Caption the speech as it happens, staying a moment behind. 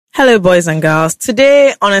Hello, boys and girls.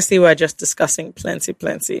 Today, honestly, we're just discussing plenty.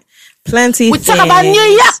 We talk about New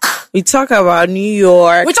York. We talk about New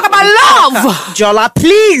York. We talk about love. Jola,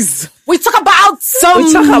 please. We talk about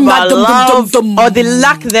love or the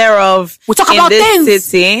lack thereof. We talk in about this things.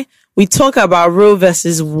 city. We talk about Roe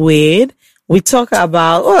versus Wade. We talk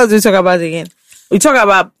about, what else do we talk about again? We talk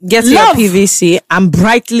about getting Love. a PVC. I'm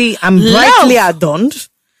brightly adorned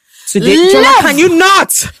today. Jola, Love. can you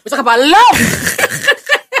not? We talk about love.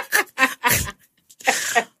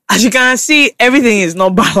 As you can see, everything is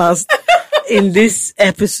not balanced in this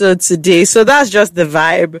episode today. So that's just the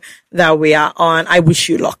vibe that we are on. I wish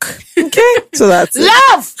you luck. Okay? So that's it.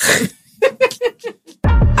 Love.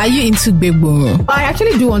 Are you into Bebo? I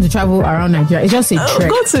actually do want to travel around Nigeria. It's just a trek.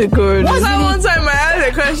 Go to good. One time I asked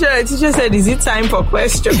a question, the teacher said, is it time for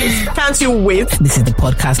questions? Can't you wait? This is the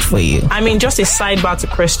podcast for you. I mean, just a sidebar to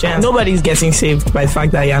Christians. Nobody's getting saved by the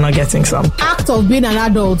fact that you're not getting some. Act of being an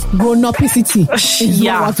adult, grown-upicity is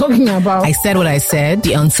Yeah. what we're talking about. I said what I said.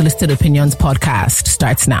 The Unsolicited Opinions podcast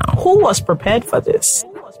starts now. Who was prepared for this?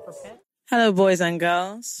 Hello, boys and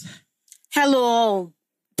girls. Hello.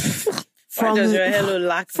 Why does your hello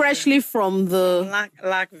lack Freshly from the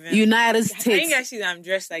lack United Can you States. guys see that I'm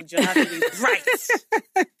dressed like Jonathan? Bright.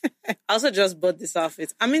 I also just bought this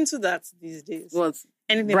outfit. I'm into that these days. What?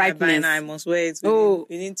 Anything I buy Brightness. now, I must wear it. Oh.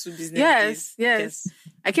 Within 2 business days. Yes.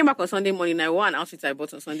 I came back on Sunday morning. I wore an outfit I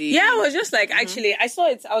bought on Sunday. Yeah, I evening. was just like, actually, I saw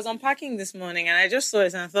it. I was unpacking this morning and I just saw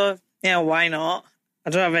it and I thought, yeah, why not?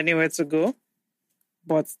 I don't have anywhere to go.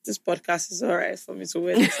 But this podcast is all right for me to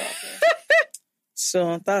wear this outfit.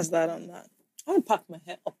 So that's that on that. I want to pack my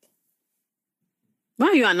hair up. Why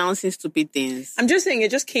are you announcing stupid things? I'm just saying,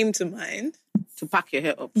 it just came to mind. To pack your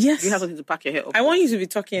hair up. Yes. You have something to pack your hair up. I want you to be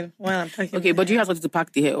talking while I'm packing. Okay, my but do you hair. have something to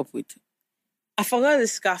pack the hair up with? I forgot the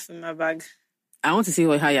scarf in my bag. I want to see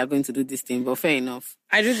how you're going to do this thing, but fair enough.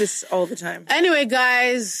 I do this all the time. Anyway,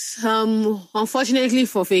 guys, unfortunately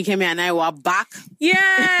for Fakemi and I, we're back.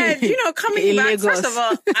 Yeah, coming In back. Lagos. First of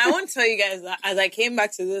all, I want to tell you guys that as I came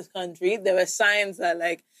back to this country, there were signs that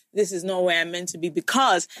this is not where I'm meant to be,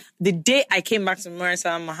 because the day I came back to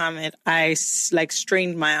Marisa Mohammed, I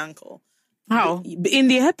strained my ankle. How? In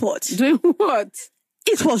the airport. Doing what?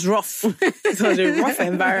 It was rough. It was a rough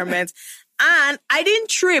environment. And I didn't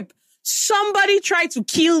trip. Somebody tried to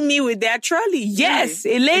kill me with their trolley. Yes,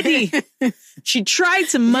 a lady. She tried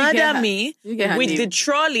to murder me get her with name? the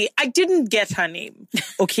trolley. I didn't get her name.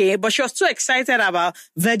 Okay, but she was too excited about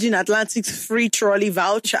Virgin Atlantic's free trolley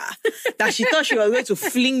voucher that she thought she was going to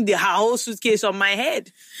fling her whole suitcase on my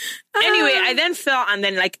head. Anyway, I then fell and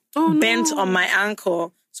then bent on my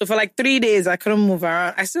ankle. So for 3 days, I couldn't move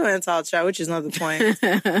around. I still went out, which is not the point.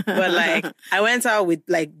 But I went out with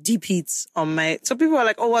deep heats on my... So people were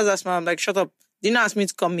like, oh, what's that smell? I'm like, shut up. Didn't ask me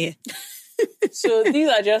to come here. So these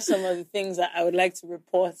are just some of the things that I would like to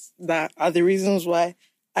report that are the reasons why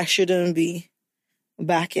I shouldn't be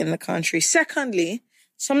back in the country. Secondly,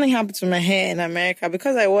 something happened to my hair in America.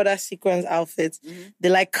 Because I wore that sequins outfit,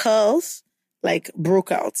 the curls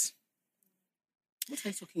broke out. What are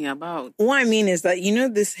you talking about? What I mean is that,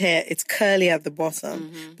 this hair, it's curly at the bottom,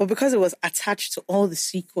 but because it was attached to all the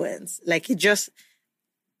sequins,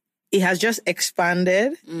 it has just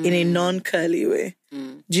expanded in a non-curly way.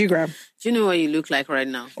 Do you grab? Do you know what you look like right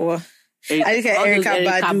now? Or I look at all those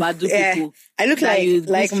Erykah Badu. Yeah. people. I look that use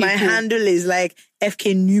like these my people. handle is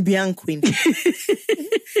FK Nubian Queen.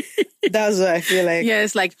 That's what I feel like. Yeah,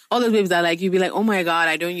 it's all those babes that you'd be like, oh my God,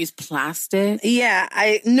 I don't use plastic. Yeah,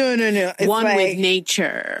 no. It's One with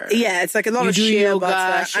nature. Yeah, it's a lot You of do shea yoga,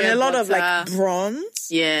 butter and shea a lot of butter. bronze.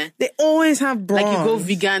 Yeah. They always have bronze. You go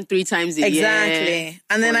vegan 3 times a year. Exactly.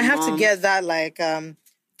 And then for I a have to month. get that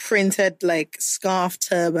printed scarf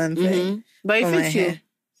turban thing. But it for my fits you. hair.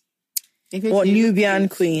 It fits What, you. Nubian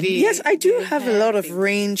It's Queen? big. Yes, I do Your have a hair lot of fits.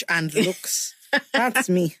 range and looks. That's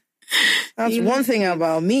me. That's You one thing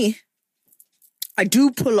about me. I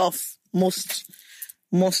do pull off most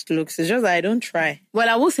looks. It's just that I don't try. Well,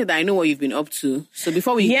 I will say that I know what you've been up to. So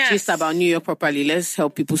before we Yes. gist about New York properly, let's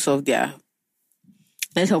help people solve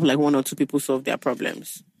let's help 1 or 2 people solve their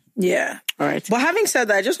problems. Yeah. All right. But having said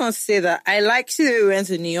that, I just want to say that see the way we went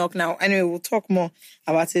to New York now. Anyway, we'll talk more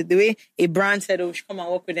about it. The way a brand said, we should come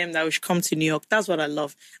and work with them, that we should come to New York. That's what I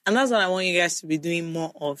love. And that's what I want you guys to be doing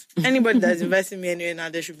more of. Anybody that's investing me anywhere now,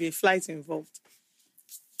 there should be a flight involved.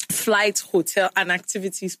 Flight, hotel, and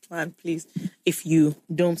activities plan, please, if you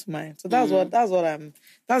don't mind. So that's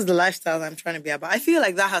that's the lifestyle I'm trying to be about. I feel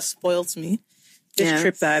like that has spoilt me, this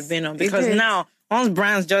trip that I've been on, because now once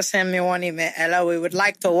brands just send me one email, Ella, we would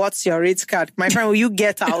like to, what's your rate card? My friend, will you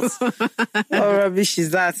get out? What rubbish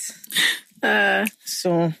is that?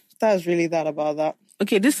 So that's really that about that.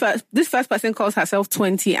 Okay, this first person calls herself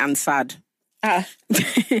 20 and sad.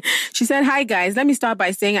 She said, "Hi guys, let me start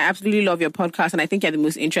by saying I absolutely love your podcast and I think you're the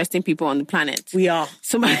most interesting people on the planet." We are.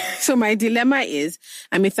 So my dilemma is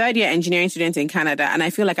I'm a third-year engineering student in Canada and I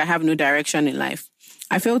feel like I have no direction in life.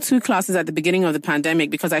 I failed 2 classes at the beginning of the pandemic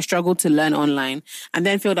because I struggled to learn online and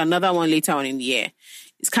then failed another one later on in the year.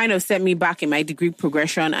 It's kind of set me back in my degree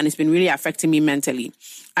progression and it's been really affecting me mentally.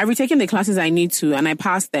 I've retaken the classes I need to and I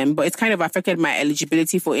passed them, but it's kind of affected my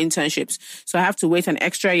eligibility for internships. So I have to wait an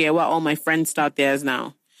extra year while all my friends start theirs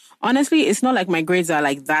now. Honestly, it's not like my grades are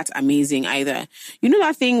like that amazing either. You know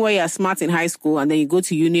that thing where you're smart in high school and then you go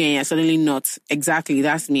to uni and you're suddenly not? Exactly,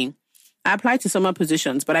 that's me. I applied to summer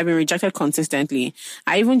positions, but I've been rejected consistently.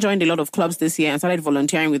 I even joined a lot of clubs this year and started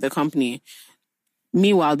volunteering with the company.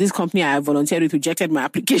 Meanwhile, this company I volunteered with rejected my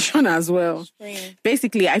application as well.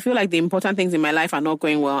 Basically, I feel like the important things in my life are not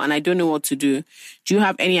going well and I don't know what to do. Do you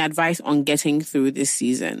have any advice on getting through this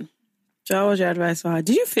season? So what was your advice for her?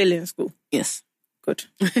 Did you fail in school? Yes. Good.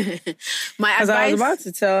 My Because I advice... was about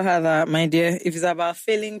to tell her that, my dear, if it's about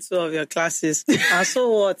failing 2 of your classes, and so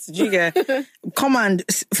what? Did you get? Come and,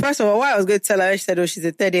 first of all, what I was going to tell her, she said, she's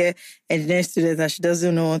a third-year engineering student and she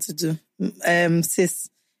doesn't know what to do. Sis,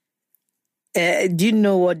 do you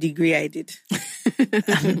know what degree I did?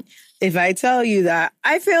 If I tell you that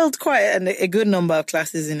I failed quite a good number of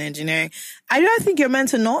classes in engineering, I don't think you're meant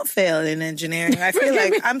to not fail in engineering. I feel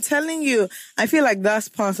like, I'm telling you, I feel like that's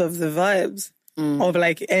part of the vibes of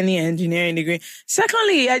like any engineering degree.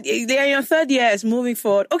 Secondly, they're in your 3rd year, it's moving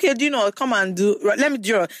forward. Okay, do you know, come and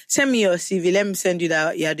send me your CV. Let me send you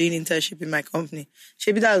that you're doing internship in my company.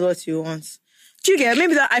 Maybe that's what you want. Do you get?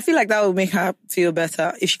 Maybe that, I feel like that will make her feel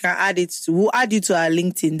better if she can add it to, we'll add you to her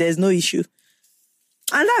LinkedIn. There's no issue.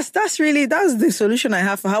 And that's the solution I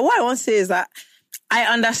have for her. What I want to say is that I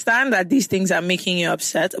understand that these things are making you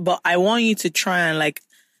upset, but I want you to try and like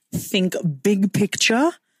think big picture.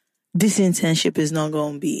 This internship is not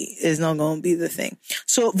going to be the thing.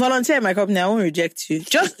 So volunteer in my company, I won't reject you.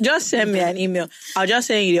 Just send me an email. I'll just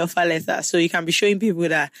send you the offer letter so you can be showing people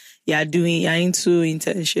that you're into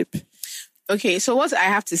internship. Okay, so what I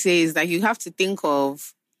have to say is that you have to think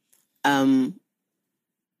of,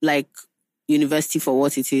 like university for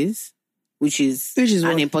what it is, which is an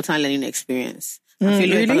what? important learning experience. I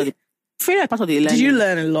feel like Really? part of the learning. Did you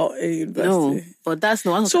learn a lot at university? No, but that's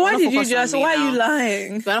not. So why did you just? Why are you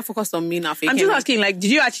lying? We're not focused on me now. I'm just asking. Like,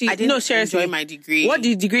 did you actually? I didn't no, seriously. enjoy my degree. What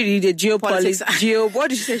degree did you do? Geopolitics. What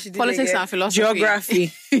did you say she did? Politics again? and philosophy.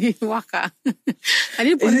 Geography. Waka. I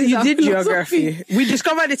did politics. You and did philosophy. geography. We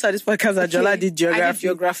discovered it on this podcast that Jola did geography. I did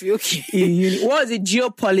geography. Okay. What was it?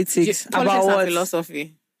 Geopolitics. About Politics what? and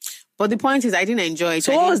philosophy. But the point is, I didn't enjoy it.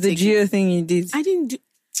 So what was the geo thing you did? I didn't do.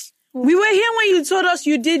 We were here when you told us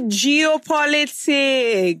you did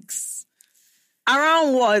geopolitics.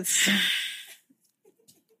 Around what?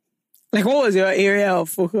 Like, what was your area of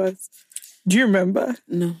focus? Do you remember?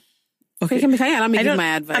 No. Okay. Can you allow me to give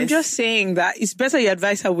my advice? I'm just saying that it's better you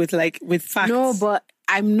advise her with facts. No, but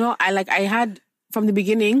I'm not. I had from the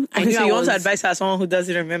beginning. Okay, I knew so you want to advise her as someone who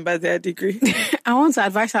doesn't remember their degree? I want to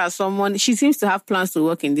advise her as someone. She seems to have plans to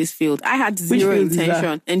work in this field. I had zero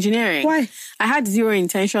intention. Engineering. Why? I had zero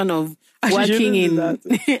intention of working in. I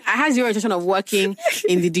had zero intention of working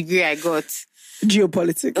in the degree I got.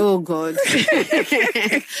 Geopolitics. Oh God.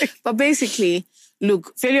 But basically,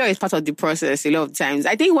 look, failure is part of the process a lot of times.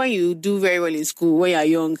 I think when you do very well in school, when you're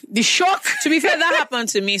young, the shock. To be fair, that happened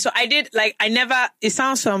to me. So I did, it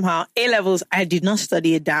sounds somehow, A-levels, I did not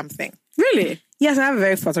study a damn thing. Really? Yes, I have a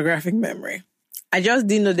very photographic memory. I just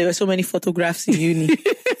didn't know there were so many photographs in uni.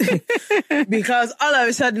 Because all of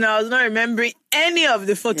a sudden I was not remembering any of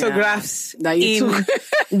the photographs that you took.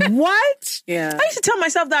 What? Yeah. I used to tell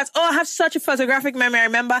myself that, I have such a photographic memory. I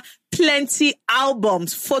remember plenty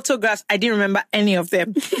albums, photographs. I didn't remember any of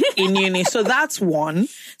them in uni. So that's one.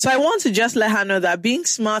 So I want to just let her know that being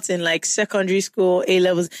smart in like secondary school,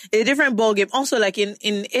 A-levels, is a different ballgame. Also, like in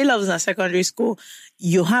A-levels and secondary school,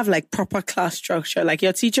 you have like proper class structure. Like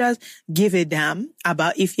your teachers give a damn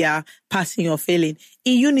about if you're passing or failing.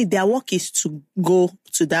 In uni, their work is to go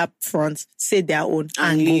to that front, say their own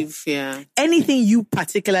and leave. Go. Yeah. Anything you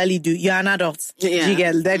particularly do, you're an adult. Yeah. You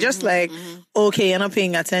get, they're just okay, you're not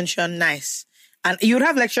paying attention. Nice. And you'd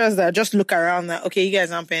have lecturers that just look around that, okay, you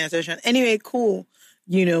guys aren't paying attention. Anyway, cool.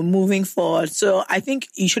 Moving forward. So I think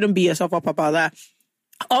you shouldn't beat yourself up about that.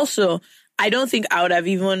 Also, I don't think I would have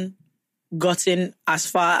even gotten as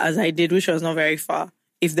far as I did, which was not very far,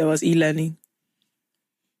 if there was e-learning.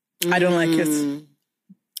 I don't like it.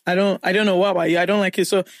 I don't know what about you. I don't like it.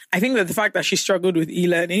 So I think that the fact that she struggled with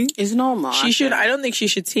e-learning, It's normal. I don't think she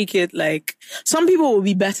should take it like, some people will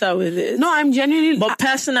be better with it. No, I'm genuinely... But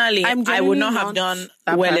personally, I'm I would genuinely not have not done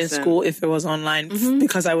that well in person. school if it was online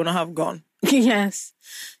because I would not have gone. Yes.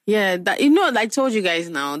 Yeah, that, you know, I told you guys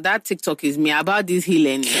now, that TikTok is me about this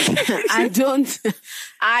healing. It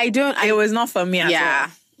was not for me at all. Yeah.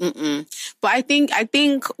 But I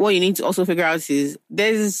think what you need to also figure out is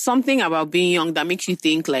there's something about being young that makes you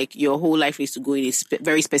think like your whole life needs to go in a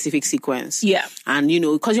very specific sequence. Yeah. And, you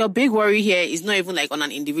know, because your big worry here is not even like on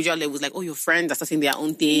an individual level. It's like, oh, your friends are starting their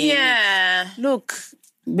own thing. Yeah. Look,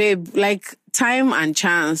 babe, like time and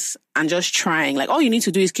chance and just trying. Like all you need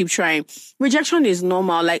to do is keep trying. Rejection is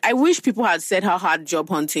normal. Like I wish people had said how hard job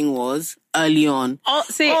hunting was early on.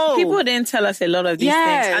 People didn't tell us a lot of these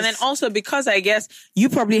things. And then also because I guess you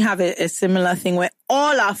probably have a similar thing where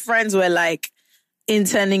all our friends were like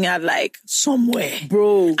interning at like somewhere.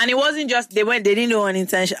 Bro. And it wasn't just, they didn't know an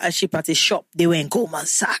internship at a shop. They were in Goldman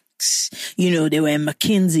Sachs. You know, they were in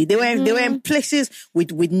McKinsey. They were in places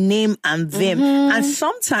with name and vim. And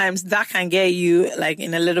sometimes that can get you like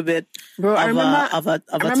in a little bit I remember I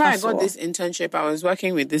tussle. got this internship. I was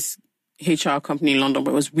working with this HR company in London,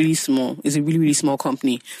 but it was really small. It's a really, really small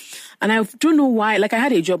company. And I don't know why, like I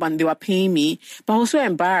had a job and they were paying me, but I was so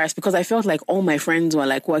embarrassed because I felt like all my friends were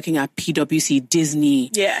like working at PwC,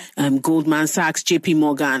 Disney, Goldman Sachs, JP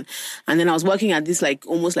Morgan. And then I was working at this like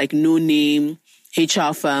almost like no name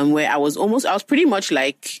HR firm where I was pretty much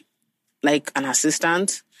like an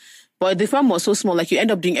assistant. But the firm was so small, like you end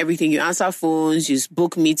up doing everything. You answer phones, you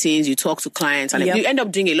book meetings, you talk to clients, and you end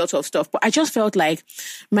up doing a lot of stuff. But I just felt like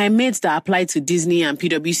my mates that applied to Disney and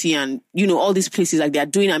PwC and, you know, all these places, like they're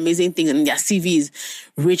doing amazing things and their CVs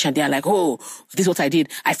rich and they're like, oh, this is what I did.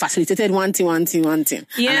 I facilitated one thing. Yeah, and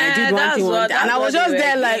I did one thing. And I was just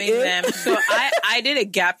there like... So I did a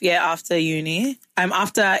gap year after uni. I'm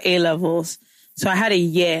after A-levels. So I had a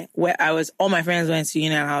year where all my friends went to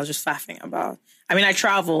uni and I was just faffing about. I mean, I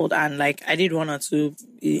traveled and like I did one or two.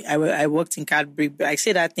 I worked in Cadbury. But I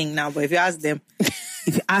say that thing now, but if you ask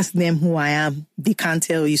them who I am, they can't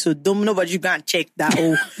tell you. So nobody can check that.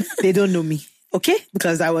 Oh, they don't know me. Okay,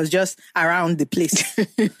 because I was just around the place.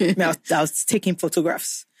 I was taking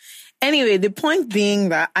photographs. Anyway, the point being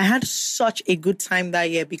that I had such a good time that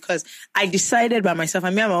year because I decided by myself,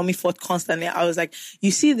 and me and my mommy fought constantly. I was like, you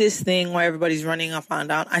see this thing where everybody's running up and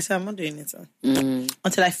down? I said, I'm not doing it.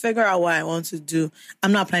 Until I figure out what I want to do.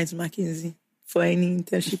 I'm not applying to McKinsey for any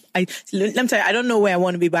internship. Let me tell you, I don't know where I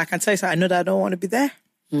want to be, but I can tell you something. I know that I don't want to be there.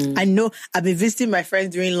 I know I've been visiting my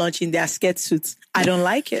friends during lunch in their skirt suits. I don't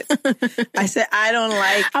like it. I said, I don't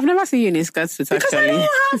like... I've never seen you in a skirt suit, because actually.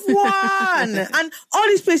 Because I don't have one. And all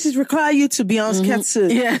these places require you to be on skirt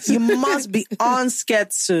suit. Yes. You must be on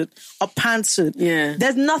skirt suit or pantsuit. Yeah.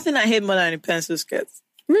 There's nothing I hate more than a pencil skirt.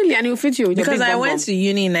 Really? And it will fit you with your Because big I bum went bum. to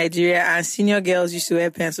uni in Nigeria and senior girls used to wear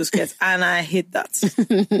pencil skirts and I hate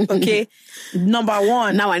that. Okay? Number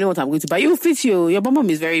one. Now I know what I'm going to buy. It will fit you. Your bum bum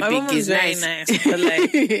is very My big. mom is It's very nice. But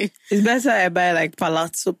like, it's better I buy like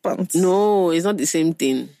palazzo pants. No, it's not the same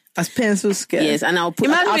thing. As pencil skirts. Yes, and I'll tell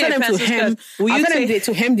Imagine them a to pencil hem. skirt. Will you take-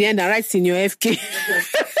 to hem the end and write senior FK.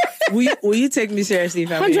 Will you take me seriously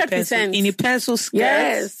if I'm 100%. in a pencil skirt?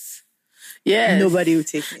 Yes. Nobody will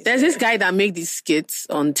take me. There's this guy that makes these skits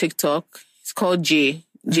on TikTok. It's called Jay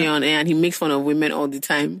on air, and he makes fun of women all the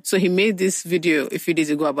time. So he made this video a few days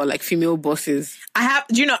ago about like female bosses.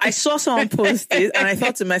 I saw someone post it and I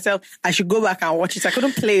thought to myself, I should go back and watch it. I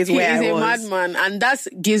couldn't play it where I was. He's a madman, and that's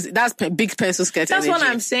big pencil skirt That's energy. what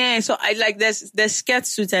I'm saying. So I like there's skirt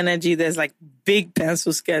suit energy. There's like big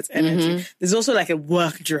pencil skirt energy. There's also like a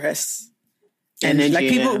work dress energy.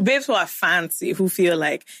 Like babes who are fancy, who feel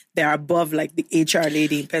like they're above like the HR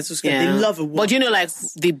lady in pencil skirt. They love a work. But you know, like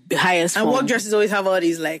the highest and form. work dresses always have all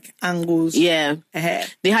these like angles. Yeah.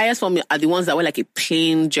 Ahead. The highest form are the ones that wear like a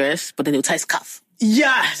plain dress, but then they'll tie scarf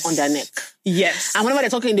Yes. on their neck. Yes. And whenever they're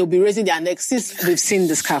talking, they'll be raising their neck since we've seen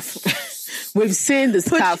the scarf. We've seen the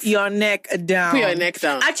scarf. Put your neck down. Put your neck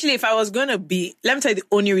down. Actually, if I was going to be, let me tell you the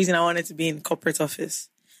only reason I wanted to be in corporate office.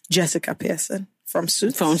 Jessica Pearson from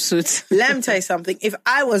Suits. Let me tell you something. If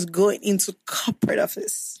I was going into corporate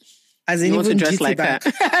office as an even dress GT like bank,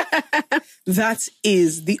 that. that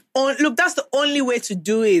is that's the only way to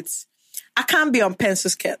do it. I can't be on pencil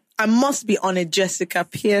skirt. I must be on a Jessica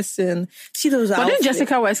Pearson. See those But outfits. then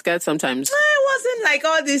Jessica wears skirts sometimes. It wasn't like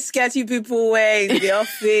all these sketchy people wear in the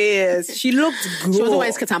office. She looked good. She wasn't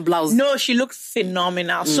wearing skirt and blouse. No, she looked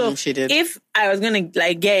phenomenal. So she did. if I was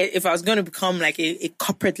gonna become like a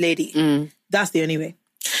corporate lady, that's the only way.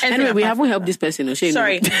 Anyway, we haven't helped this person. No,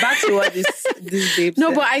 Sorry, back to what this babe No,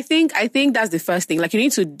 said. but I think that's the first thing. Like, you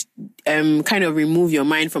need to kind of remove your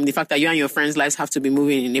mind from the fact that you and your friends' lives have to be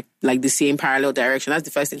moving in the same parallel direction. That's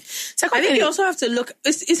the first thing. Second I think thing, you also have to look.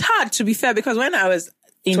 It's hard, to be fair, because when I was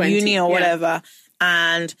in 20, uni or yeah. whatever,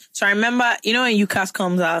 and so I remember, when UCAS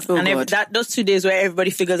comes out, and those 2 days where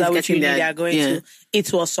everybody figures out which uni they are going to,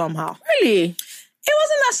 it was somehow. Really? It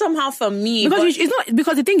wasn't that somehow for me. Because it's not,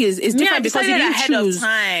 because the thing is, it's different because you didn't ahead choose. of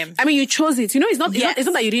time. I mean, you chose it. It's not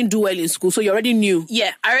that you didn't do well in school, so you already knew.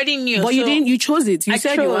 Yeah, I already knew. But you chose it. You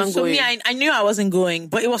said you weren't going. So me, I knew I wasn't going,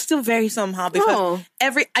 but it was still very somehow because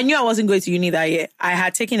I knew I wasn't going to uni that year. I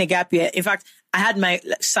had taken a gap year. In fact, I had my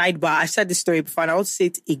sidebar. I said this story before and I want to say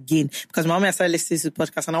it again because my mom has started listening to the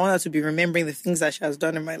podcast and I want her to be remembering the things that she has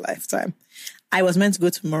done in my lifetime. I was meant to go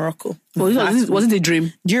to Morocco. Was it a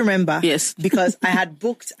dream? Do you remember? Yes. Because I had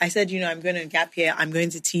booked, I said, I'm going to gap year. I'm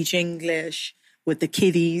going to teach English with the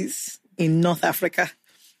kiddies in North Africa.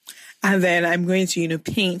 And then I'm going to,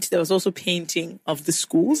 paint. There was also painting of the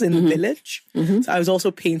schools in the village. Mm-hmm. So I was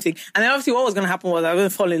also painting. And then obviously what was going to happen was I was going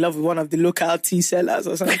to fall in love with one of the local tea sellers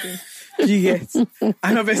or something. You get?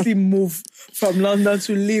 And obviously move from London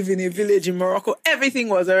to live in a village in Morocco. Everything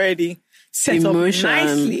was already set up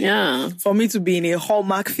nicely for me to be in a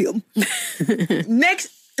Hallmark film. Meanwhile,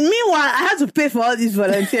 I had to pay for all this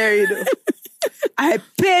volunteering. I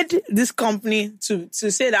paid this company to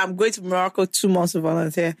say that I'm going to Morocco 2 months to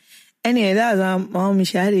volunteer. Anyway, that's mom.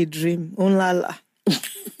 She had a dream.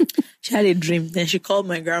 She had a dream. Then she called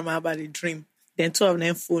my grandma about the dream. Then 2 of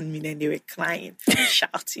them phoned me. Then they were crying,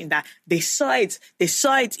 shouting that they saw it. They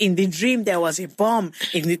saw it in the dream. There was a bomb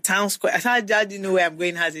in the town square. I said, Dad, didn't know where I'm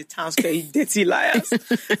going has a town square. You dirty liars.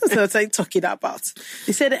 That's what I was talking about.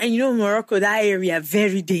 They said, and Morocco, that area,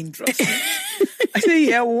 very dangerous. I said,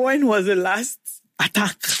 yeah, when was the last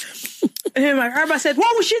attack? And then my grandma said,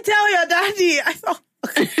 what would she tell your daddy? I thought,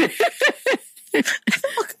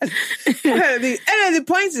 the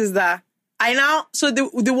point is that so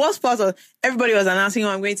the worst part of everybody was announcing,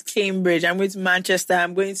 I'm going to Cambridge, I'm going to Manchester,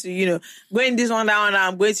 I'm going to, going this one, that one,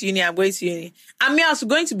 I'm going to uni. I mean, I was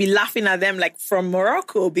going to be laughing at them like from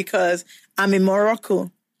Morocco because I'm in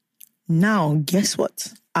Morocco. Now, guess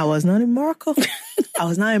what? I was not in Morocco. I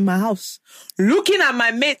was not in my house looking at my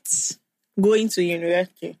mates going to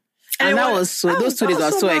university. And those 2 days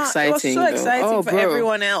were so exciting. It was so exciting for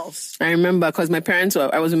everyone else. I remember because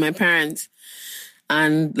I was with my parents.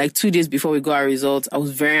 And like 2 days before we got our results, I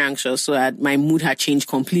was very anxious. So my mood had changed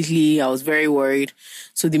completely. I was very worried.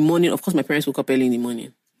 So the morning, of course, my parents woke up early in the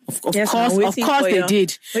morning. Of course they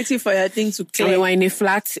did. Waiting for your thing to clear. And we were in a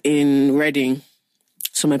flat in Reading.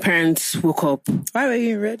 So my parents woke up. Why were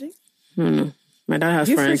you in Reading? No. My dad has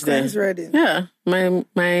friends there. Reading? Yeah.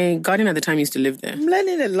 My guardian at the time used to live there. I'm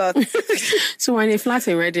learning a lot. So we're in a flat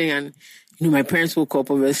in Reading and, my parents woke up,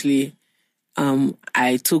 obviously.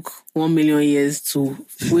 I took 1 million years to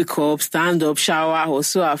wake up, stand up, shower. I was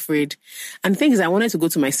so afraid. And the thing is, I wanted to go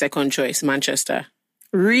to my second choice, Manchester.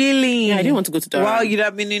 Really? Yeah, I didn't want to go to Durham. Wow, you'd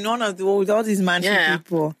have been in one of with all these Manchester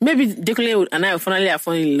people. Maybe Dekule and I finally have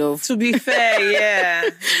fallen in love. To be fair,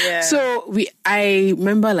 yeah. So I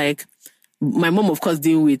remember my mom, of course,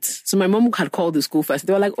 didn't wait. So my mom had called the school first.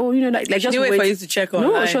 They were like, oh, just wait for you to check on.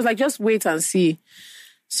 No, she was like, just wait and see.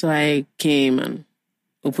 So I came and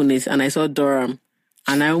opened it and I saw Durham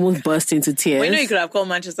and I almost burst into tears. Well, you could have called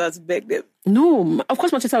Manchester to beg them. No, of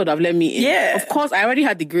course Manchester would have let me in. Yeah. Of course, I already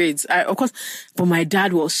had the grades. But my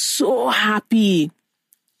dad was so happy.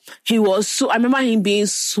 I remember him being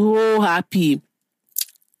so happy.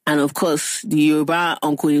 And of course, the Yoruba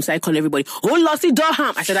uncle himself called everybody, oh, Lossie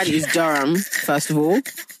Durham. I said that is Durham, first of all.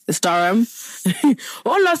 It's Durham.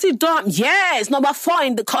 Oh, Lossie Durham. Yes, number 4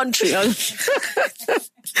 in the country. I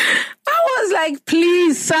was like,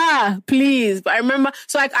 please, sir, please. But I remember,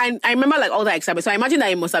 I remember all that excitement. So I imagine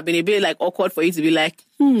that it must have been a bit awkward for you to be like,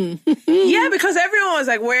 Yeah, because everyone was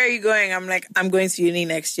like, where are you going? I'm like, I'm going to uni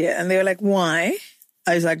next year. And they were like, why?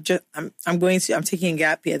 I was like, I'm taking a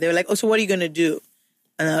gap year. They were like, oh, so what are you going to do?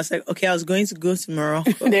 And I was like, okay, I was going to go to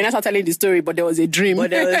Morocco. They're not telling the story, but there was a dream.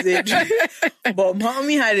 But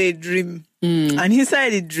mommy had a dream. And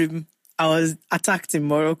inside the dream, I was attacked in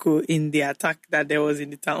Morocco in the attack that there was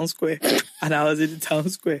in the town square. And I was in the town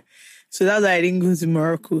square. So that's why I didn't go to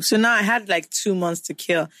Morocco. So now I had 2 months to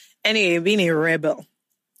kill. Anyway, being a rebel,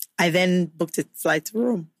 I then booked a flight to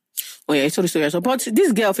Rome. Oh yeah, I told the story. But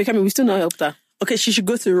this girl, we still not helped her. Okay, she should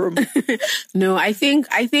go to Rome. No, I think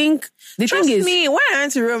the Trust thing is, me, when I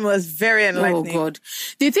went to Rome, it was very enlightening. Oh God.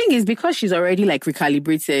 The thing is, because she's already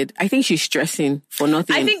recalibrated, I think she's stressing for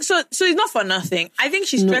nothing. I think so. So it's not for nothing. I think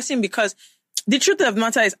she's stressing because the truth of the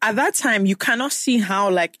matter is, at that time, you cannot see how,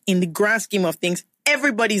 like, in the grand scheme of things,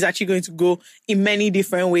 everybody's actually going to go in many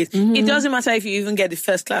different ways. It doesn't matter if you even get the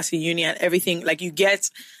first class in uni and everything, like you get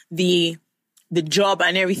the job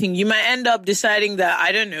and everything. You might end up deciding that,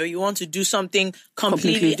 I don't know, you want to do something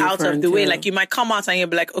completely out of the way. Like you might come out and you'll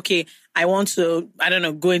be like, okay, I want to, I don't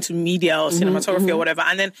know, go into media or cinematography or whatever.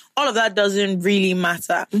 And then all of that doesn't really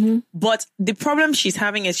matter. But the problem she's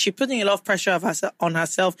having is she's putting a lot of pressure on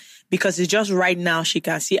herself because it's just right now she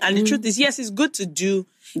can see. And the truth is, yes, it's good to do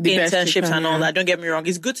the internships and all that. Don't get me wrong.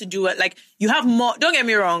 It's good to do it. Like you have more, don't get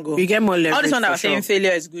me wrong. You get more leverage. All this one that was saying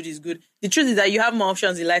failure is good. The truth is that you have more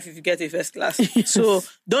options in life if you get a first class. So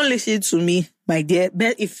don't listen to me, my dear.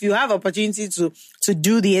 But if you have opportunity to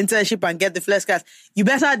do the internship and get the first class, you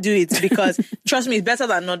better do it because trust me, it's better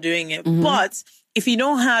than not doing it. But if you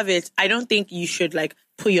don't have it, I don't think you should like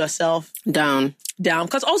put yourself down.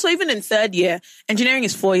 Because also even in third year, engineering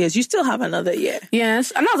is 4 years. You still have another year.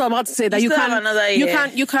 Yes. And I was about to say that you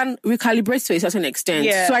can recalibrate to a certain extent.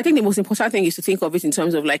 Yeah. So I think the most important thing is to think of it in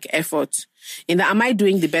terms of like effort. In that, am I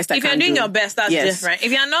doing the best I can do? If you're doing your best, that's different.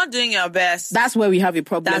 If you're not doing your best, that's where we have a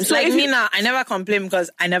problem. That's so like me now. I never complain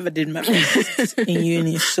because I never did my best in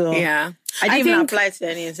uni. So yeah. I didn't even apply to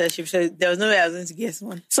any internship. So there was no way I was going to get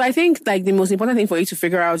one. So I think like the most important thing for you to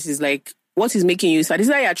figure out is like, what is making you sad? Is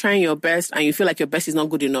it that you're trying your best and you feel like your best is not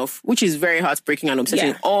good enough, which is very heartbreaking and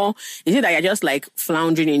upsetting? Yeah. Or is it that you're just like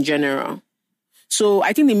floundering in general? So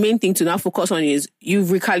I think the main thing to now focus on is you've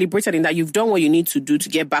recalibrated in that you've done what you need to do to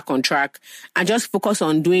get back on track and just focus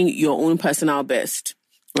on doing your own personal best,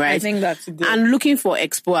 right? I think that's good. And looking for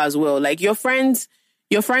expo as well. Like your friends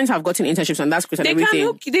have gotten internships and that's great and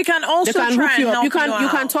everything. They can also try and help you out. You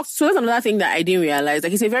can talk. So that's another thing that I didn't realize.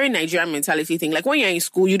 Like it's a very Nigerian mentality thing. Like when you're in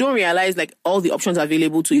school, you don't realize like all the options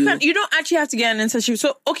available to you. You don't actually have to get an internship.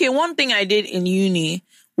 So, okay, one thing I did in uni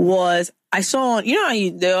was I saw, you know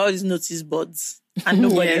how there are all these notice boards and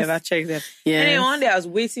nobody ever checks them. Yes. And then one day I was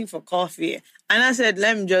waiting for coffee and I said,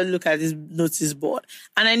 let me just look at this notice board.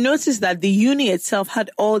 And I noticed that the uni itself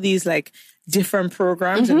had all these like different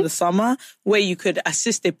programs in the summer where you could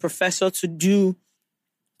assist a professor to do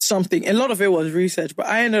something. A lot of it was research, but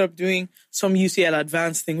I ended up doing some UCL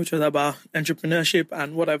advanced thing, which was about entrepreneurship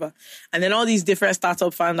and whatever. And then all these different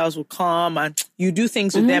startup founders will come and you do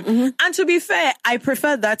things with them. And to be fair, I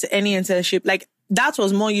preferred that to any internship. Like that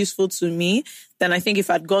was more useful to me than I think if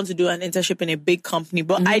I'd gone to do an internship in a big company.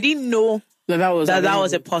 But I didn't know that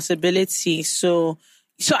was a possibility. So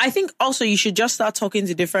I think also you should just start talking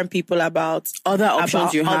to different people about other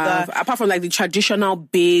options you have, apart from like the traditional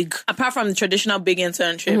big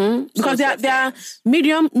internship. Because there are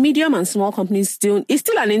medium and small companies it's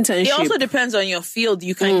still an internship. It also depends on your field.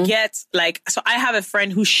 You can get like, so I have a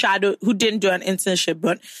friend who didn't do an internship,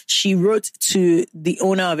 but she wrote to the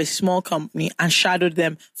owner of a small company and shadowed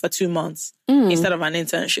them for 2 months instead of an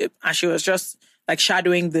internship. And she was just like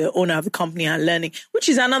shadowing the owner of the company and learning, which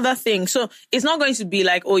is another thing. So it's not going to be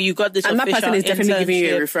like, oh, you got this and official that person is definitely giving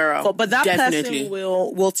you a referral. But that person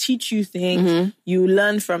will teach you things. You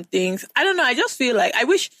learn from things. I don't know. I just feel like I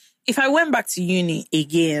wish if I went back to uni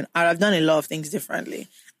again, I'd have done a lot of things differently.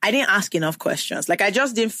 I didn't ask enough questions. Like I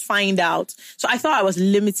just didn't find out. So I thought I was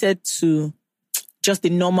limited to just the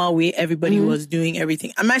normal way everybody was doing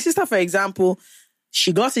everything. And my sister, for example,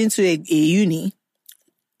 she got into a uni.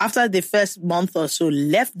 After the first month or so,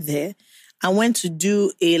 left there and went to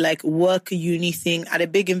do a like work uni thing at a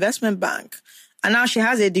big investment bank. And now she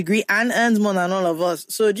has a degree and earns more than all of us.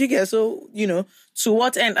 So, you know, to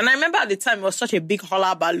what end? And I remember at the time it was such a big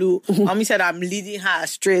holla baloo. Mommy said, I'm leading her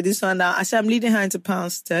astray, this one now. I said, I'm leading her into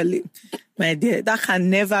pounds sterling. My dear, that can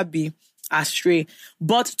never be astray.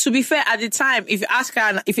 But to be fair, at the time, if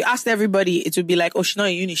you asked everybody, it would be like, oh, she's not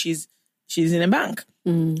in uni, she's in a bank.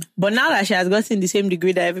 But now that she has gotten the same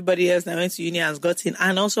degree that everybody else that went to uni has gotten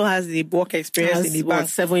and also has the work experience in the bank.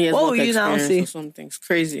 7 years work experience or something. It's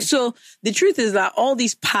crazy. So the truth is that all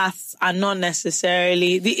these paths are not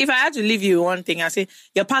necessarily... if I had to leave you one thing, I say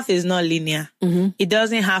your path is not linear. It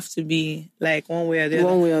doesn't have to be like one way or the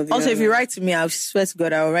other. Also, if you write to me, I swear to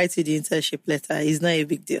God, I will write you the internship letter. It's not a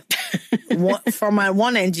big deal. From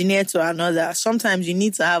one engineer to another, sometimes you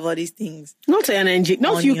need to have all these things. Not an engineer.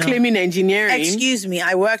 Not you claiming engineering. Excuse me,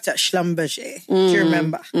 I worked at Schlumberger. Do you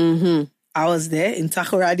remember? I was there in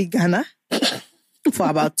Takoradi, Ghana for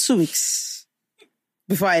about 2 weeks.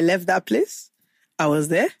 Before I left that place, I was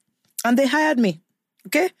there and they hired me.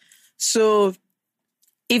 Okay? So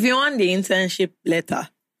if you want the internship letter,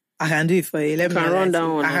 I can do it for you. I can run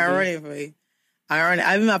it for you.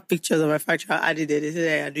 I even have pictures of my factory. I added it. They said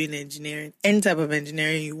that you're doing engineering. Any type of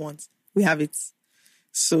engineering you want, we have it.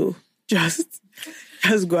 So just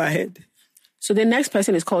go ahead. So the next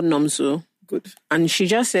person is called Nomsu. Good. And she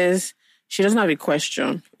just says she doesn't have a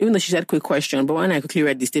question, even though she said quick question. But when I quickly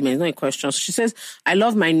read the statement, it's not a question. So she says, I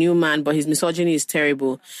love my new man, but his misogyny is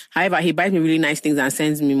terrible. However, he buys me really nice things and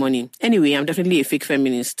sends me money. Anyway, I'm definitely a fake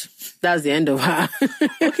feminist. That's the end of her.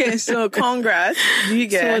 Okay, so congrats. You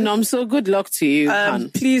get. So good luck to you.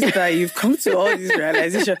 Pleased that you've come to all these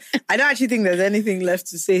realizations. I don't actually think there's anything left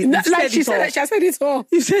to say. She said it all.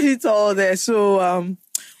 You said it all there. So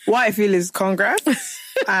what I feel is congrats.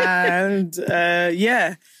 And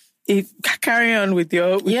if carry on with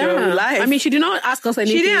your life. I mean, she did not ask us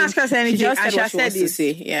anything. She didn't ask us anything. She just and said she what said it.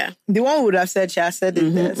 Say. Yeah. The one would have said she has said it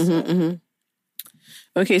there. So.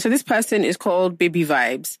 Okay, so this person is called Baby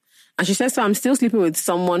Vibes. And she says, so I'm still sleeping with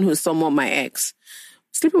someone who's somewhat my ex.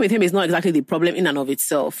 Sleeping with him is not exactly the problem in and of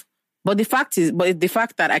itself. But the fact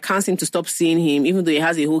that I can't seem to stop seeing him, even though he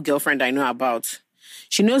has a whole girlfriend I know about.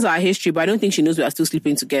 She knows our history, but I don't think she knows we are still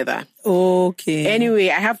sleeping together. Okay. Anyway,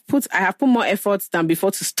 I have put more efforts than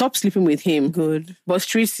before to stop sleeping with him. Good. But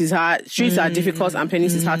streets is hard. Streets are difficult and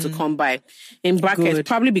pennies is hard to come by. In brackets, Good.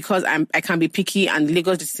 probably because I can be picky and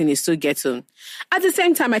Lagos decision is so ghetto. At the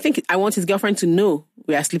same time, I think I want his girlfriend to know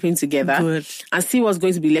we are sleeping together. Good. And see what's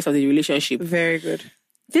going to be left of the relationship. Very good.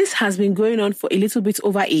 This has been going on for a little bit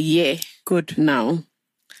over a year. Good. Now,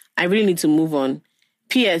 I really need to move on.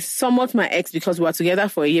 P.S. Somewhat my ex because we were together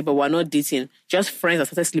for a year, but we're not dating. Just friends that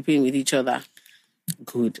started sleeping with each other.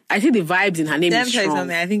 Good. I think the vibes in her name is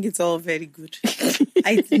strong. I think it's all very good.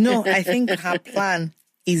 I think her plan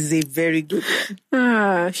is a very good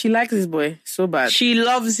one. She likes this boy so bad. She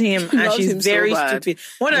loves him and she's very stupid.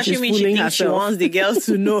 What does she mean? She thinks she wants the girls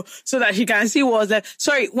to know so that she can see what's left.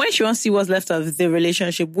 Sorry, when she wants to see what's left of the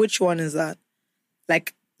relationship, which one is that?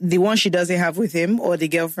 Like the one she doesn't have with him or the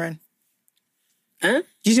girlfriend? Huh?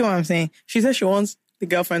 Do you see what I'm saying? She said she wants the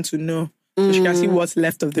girlfriend to know so she can see what's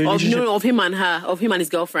left of the relationship. Of him and her, of him and his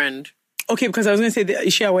girlfriend. Okay, because I was going to say,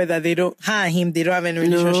 is she aware that they don't have any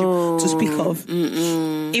relationship to speak of?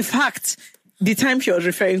 In fact, the time she was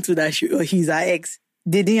referring to that he's her ex,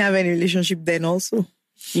 they didn't have any relationship then also.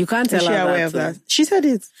 You can't tell her aware of that. She said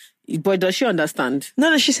it. But does she understand?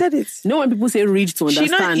 No, she said it. When people say read to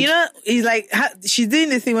understand. It's like, she's doing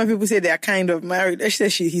the thing when people say they're kind of married. She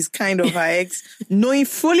said he's kind of her ex, knowing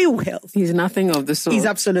fully well. He's nothing of the sort. He's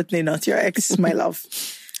absolutely not your ex, my love.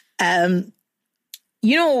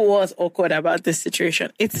 You know what was awkward about this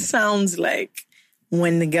situation? It sounds like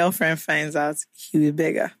when the girlfriend finds out, he will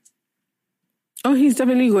beg her. Oh, he's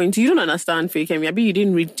definitely going to. You don't understand, Fakemi. Maybe you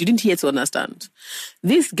didn't hear to understand.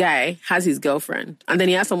 This guy has his girlfriend, and then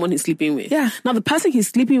he has someone he's sleeping with. Yeah. Now, the person he's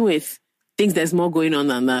sleeping with thinks there's more going on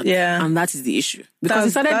than that. Yeah. And that is the issue.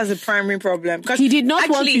 Because that's the primary problem. He did not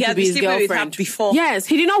want you to be his girlfriend. Before. Yes,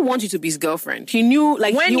 he did not want you to be his girlfriend. He knew,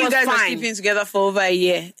 like, when he you was guys fine. were sleeping together for over a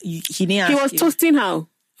year, he didn't ask you. He was toasting her.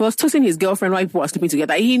 He was toasting his girlfriend while people were sleeping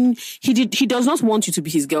together. He does not want you to be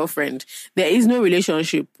his girlfriend. There is no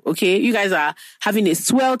relationship, okay? You guys are having a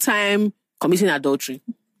swell time committing adultery,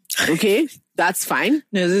 okay? That's fine.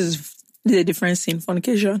 No, this is a different scene.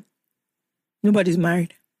 Fornication. Nobody's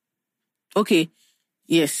married. Okay.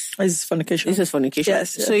 Yes. This is fornication. This is fornication.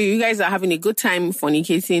 Yes. So you guys are having a good time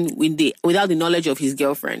fornicating without the knowledge of his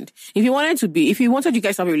girlfriend. If he wanted you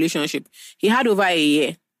guys to have a relationship, he had over a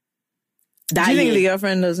year. Do you think the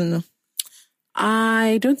girlfriend doesn't know?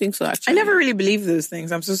 I don't think so, actually. I never really believe those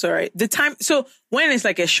things. I'm so sorry. So when it's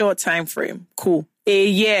like a short time frame, cool. A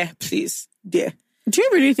year, please. Yeah. Do you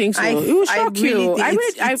really think so? It will shock you.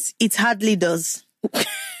 It hardly does.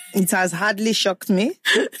 It has hardly shocked me.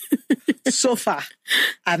 So far,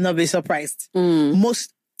 I've not been surprised. A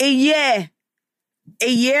year,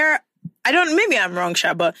 maybe I'm wrong,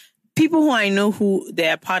 Sha, but people who I know who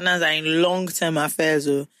their partners are in long-term affairs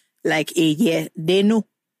or like a year, they know.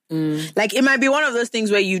 Like it might be one of those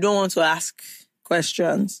things where you don't want to ask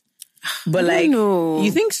questions. But like,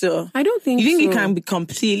 you think so? I don't think so. You think you can be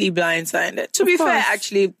completely blindsided? To be fair,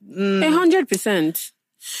 actually. 100%.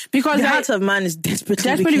 Because the heart of man is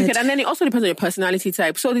desperately wicked. And then it also depends on your personality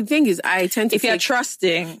type. So the thing is, I tend to if you're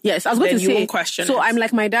trusting, yes, I was going to say, you won't question so it. I'm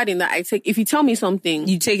like my dad in that if you tell me something,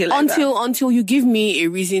 you take it like until you give me a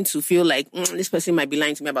reason to feel like this person might be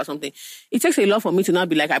lying to me about something. It takes a lot for me to not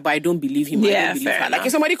be like, but I don't believe him. Yeah, I don't believe fair her. enough. Like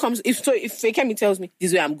if somebody comes, if Fakemi tells me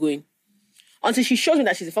this is where I'm going, until she shows me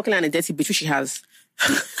that she's a fucking lying and dirty bitch, which she has.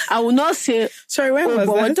 I will not say. Sorry, when was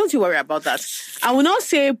that? Don't you worry about that. I will not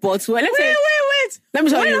say, but wait. Let me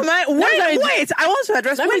tell you. Wait, I want to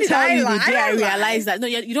address. Let me tell you the day I realized that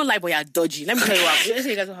you don't lie, but you're dodgy. Let me tell you what. Let's tell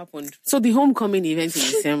you guys what happened. So the homecoming event in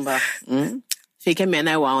December, Fakemi and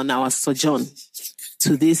I were on our sojourn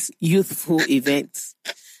to this youthful event,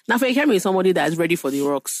 Now, Fekemi is somebody that is ready for the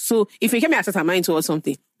rocks. So if Fekemi has set her mind towards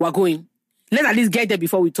something, we're going. Let's at least get there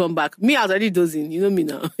before we turn back. Me, I was already dozing. You know me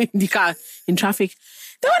now. In the car, in traffic.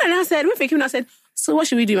 The one that I said, when Fekemi now said, so what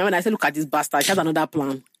should we do? And I said, look at this bastard. She has another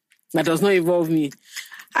plan that does not involve me.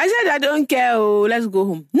 I said, I don't care. Oh, let's go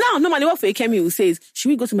home. No, normally what Fekemi will say is, should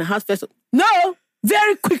we go to my house first? No,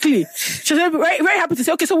 very quickly. She was very, very happy to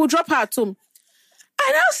say, okay, so we'll drop her at home. And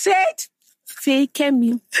I said,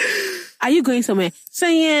 Fekemi, are you going somewhere? So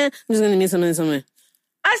yeah, I'm just going to meet somewhere.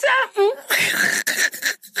 I said,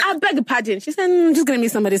 I beg your pardon. She said, I'm just going to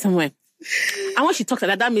meet somebody somewhere. And when she talked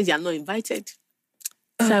like that means you're not invited.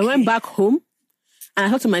 So I went back home and I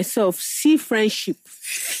thought to myself, see friendship.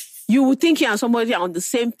 You would think you and somebody are on the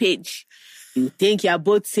same page. You think you're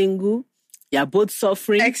both single, you're both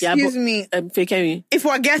suffering. Excuse me. Fekemi. If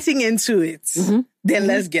we're getting into it, then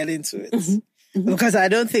let's get into it. Because I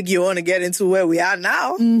don't think you want to get into where we are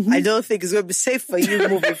now. I don't think it's going to be safe for you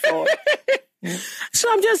moving forward. So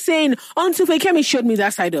I'm just saying, until Fekemi showed me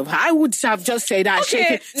that side of her, I would have just said that.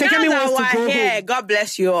 Okay, Fekemi now that wants to we're go here, home. God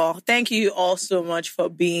bless you all. Thank you all so much for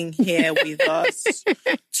being here with us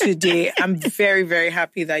today. I'm very, very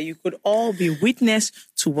happy that you could all be witness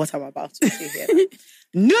to what I'm about to say here.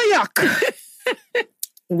 New York.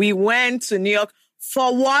 We went to New York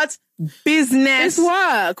for what? Business It's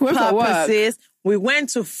work. We're for work. purposes. We went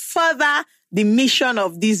to further the mission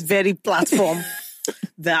of this very platform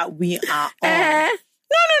that we are on.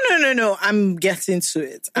 No. I'm getting to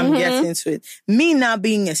it. Getting to it. Me now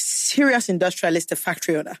being a serious industrialist, a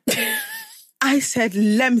factory owner, I said,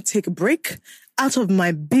 let me take a break out of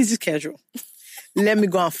my busy schedule. Let me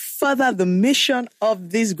go and further the mission of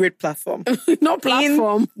this great platform. Not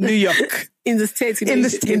platform. In New York. In the States. In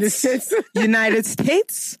the States. United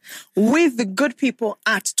States. With the good people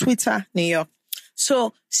at Twitter, New York.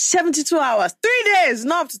 So 72 hours, 3 days,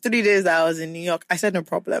 not up to 3 days that I was in New York. I said, no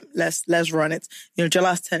problem. Let's run it. You know,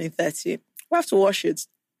 Jola's turning 30. We have to wash it.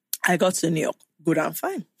 I got to New York. Good and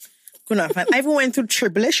fine. I even went through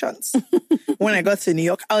tribulations. When I got to New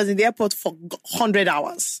York, I was in the airport for 100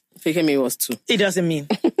 hours. Fekemi was too. It doesn't mean.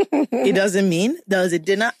 There was a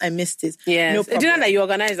dinner. I missed it. Yeah. No A problem. dinner that you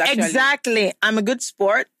organized, actually. Exactly. I'm a good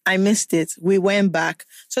sport. I missed it. We went back.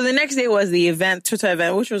 So the next day was the event, Twitter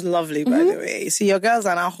event, which was lovely, by the way. See, your girls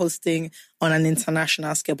are now hosting on an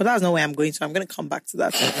international scale, but that's not where I'm going to. I'm going to come back to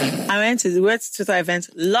that. I went to the Twitter event.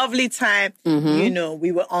 Lovely time. You know,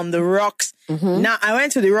 we were on the rocks. Now, I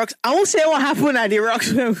went to the rocks. I won't say what happened at the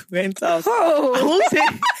rocks when we went out. I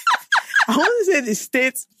won't say the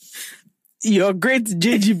states your great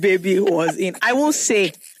JG baby was in. I won't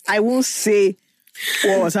say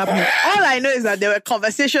what was happening. All I know is that there were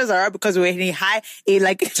conversations around because we were in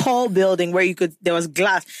a tall building where there was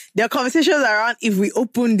glass. There were conversations around if we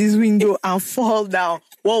open this window and fall down,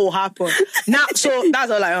 what will happen? Now, so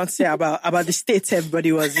that's all I want to say about the states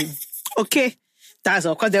everybody was in. Okay. That's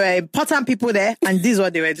all. Because there were important people there and this is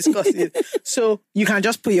what they were discussing. So you can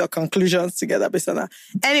just put your conclusions together based on that.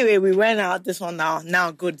 Anyway, we went out this one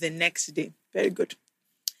now good. The next day, very good.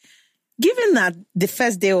 Given that the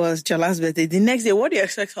first day was Jola's birthday, the next day, what do you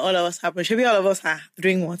expect all of us happen? Should be all of us are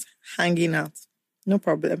doing what? Hanging out. No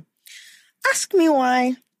problem. Ask me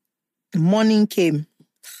why morning came.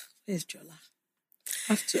 Where's Jola?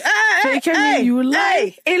 Have to. You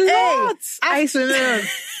lie a lot. Afternoon.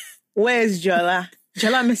 Where's Jola?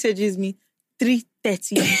 Jola messages me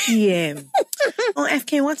 3:30 p.m. Oh,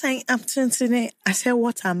 FK, what are you up to today? I said,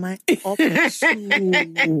 what am I up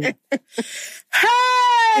to?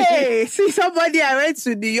 Hey! See somebody I went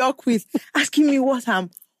to New York with asking me what am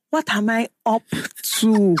I up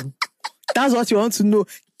to? That's what you want to know.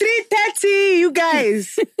 3:30, you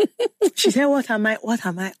guys. She said, what am I? I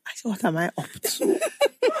said, what am I up to? No.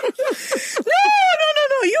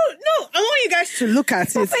 I want you guys to look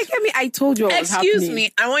at it. I told you what was happening. Excuse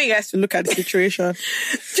me. I want you guys to look at the situation.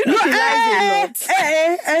 Do you know she lies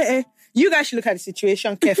a lot? You guys should look at the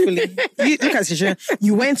situation carefully. You look at the situation.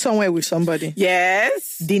 You went somewhere with somebody.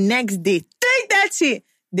 Yes. The next day, 3:30,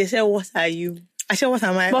 they said, what are you? I said, what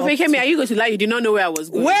am I? But Fekemi, are you going to lie? You did not know where I was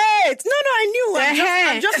going. Wait. No, I knew.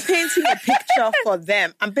 I'm just painting a picture for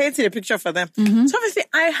them. I'm painting a picture for them. So obviously,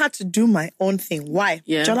 I had to do my own thing. Why?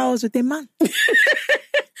 Yeah. Jola was with a man.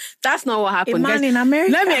 That's not what happened. A man in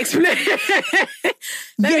America. Let me explain.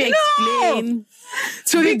 Let me explain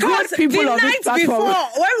to the good people the of this night platform.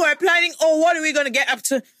 before, when we were planning, what are we going to get up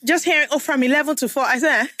to? Just hearing, from 11 to 4. I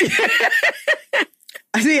said,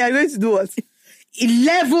 you're going to do what?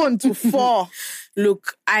 11 to 4.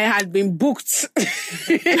 Look, I had been booked.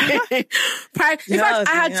 In fact,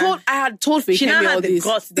 I had told She now Fekemi all had the this.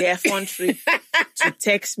 guts, the effrontery to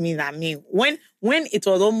text me that when it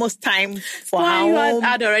was almost time for Why her you own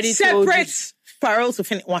had already told you? separate parole to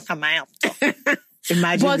finish. What am I up to?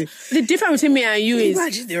 Imagine. But the difference between me and you is,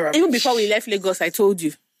 Imagine the rubbish. even before we left Lagos, I told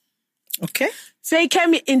you. Okay.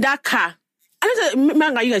 Fekemi in that car. I don't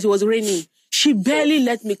know, you guys, it was raining. She barely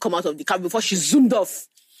let me come out of the car before she zoomed off.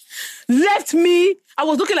 Left me. I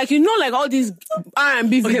was looking like, like all these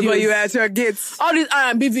R&B videos. Okay, but you were at your gates. All these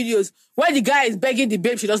R&B videos where the guy is begging the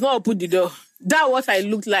babe, she does not open the door. That what I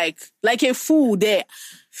looked like a fool there.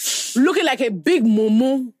 Looking like a big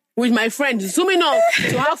mumu with my friend, zooming off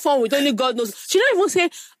to have fun with only God knows. She don't even say,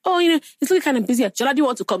 it's looking kind of busy. Shola, do you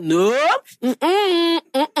want to come? No.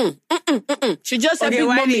 She just said, Okay, big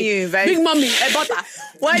why mommy, didn't you invite big mommy, a butter.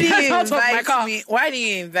 Why did Get you out of my invite car. me? Why did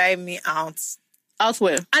you invite me out?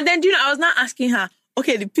 Elsewhere. And then, I was not asking her,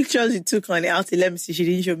 okay, the pictures you took on the outing, let me see. She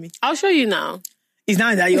didn't show me. I'll show you now. It's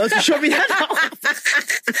now that you want to show me that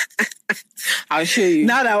now. I'll show you.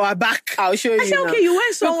 Now that we're back. I'll show you I said, now. okay, you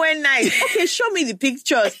went somewhere nice. Okay, show me the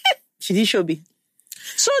pictures. She didn't show me.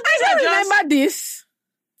 So I these are don't just... remember this.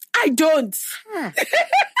 I don't.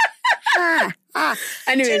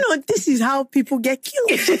 Anyway. Do you know this is how people get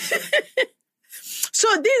killed? So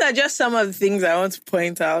these are just some of the things I want to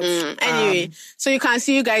point out. Anyway, so you can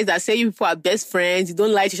see you guys that say you people are best friends, you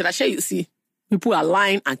don't lie to each other. Sure, you see, people are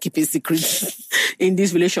lying and keeping secrets in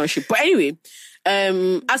this relationship. But anyway,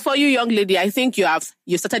 as for you, young lady, I think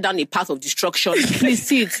you started down a path of destruction. Please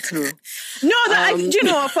see it through. No, do you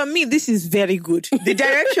know what? For me, this is very good. The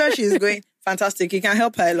direction she's going, fantastic. You can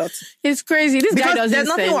help her a lot. It's crazy. This guy Because doesn't there's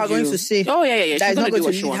nothing send we're going you. to say. Oh, yeah. That She's is going not to do going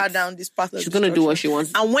what to she lead her wants. down this path of She's going to do what she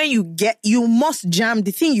wants. And when you must jam the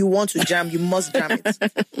thing you want to jam. You must jam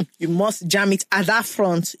it. You must jam it at that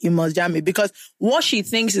front. You must jam it because what she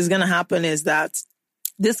thinks is going to happen is that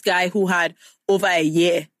this guy who had over a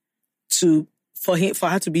year for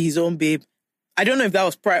her to be his own babe. I don't know if that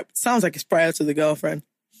was prior. Sounds like it's prior to the girlfriend.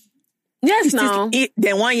 Yes, no.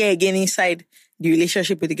 Then 1 year again inside the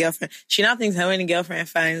relationship with the girlfriend. She now thinks that when the girlfriend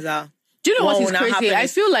finds out. Do you know what is will now crazy? happen I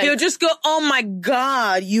is feel like he'll just go, oh my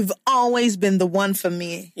God, you've always been the one for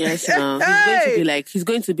me. yes, no. He's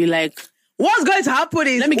going to be like, what's going to happen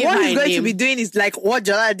is Let me give what her he's a going name. to be doing is like what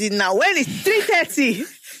Jola did now. When it's 3:30,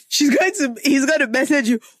 he's going to message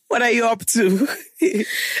you, what are you up to?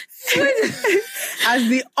 As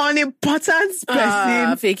the unimportant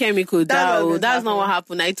person. Fekemi could That's what That's not what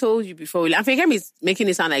happened. I told you before. And Fekemi is making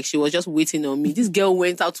it sound like she was just waiting on me. This girl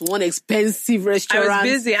went out to one expensive I restaurant. was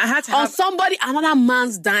busy. I had to On have, another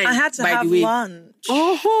man's dime. I had to by have the way. lunch.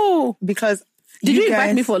 Oh, Because did you invite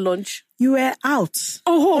guys- me for lunch? You were out.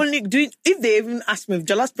 Oh, Only doing, if they even ask me, if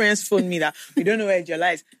Jola's parents phone me that we don't know where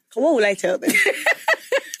Jola is, what will I tell them?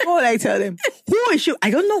 What will I tell them? Who is she?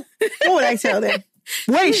 I don't know. What will I tell them?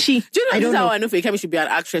 Where is she? do you know I this don't is how know. I know Fekemi should be an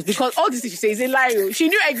actress? Because all this thing she says is a lie. She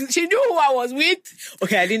knew who I was with.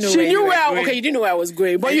 Okay, I didn't know She where you knew were where. going. Okay, you didn't know where I was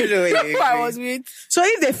going, but I you didn't know knew where you who were I going. was with. So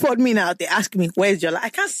if they phone me now, they ask me, where's Jola? I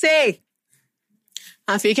can't say.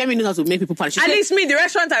 And Fekemi knows how to make people panic. She At said, least me, the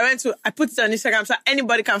restaurant I went to, I put it on Instagram so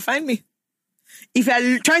anybody can find me. If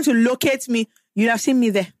you're trying to locate me, you'd have seen me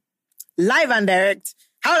there. Live and direct.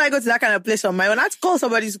 How will I go to that kind of place on my own? I have to call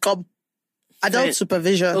somebody to come. Adult Right.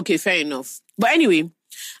 supervision. okay, fair enough. But anyway,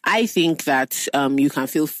 I think that you can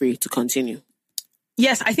feel free to continue.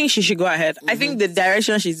 Yes, I think she should go ahead. I think the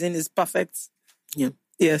direction she's in is perfect. Yeah.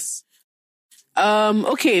 Yes.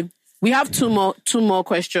 Okay. We have two more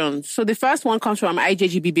questions. So the first one comes from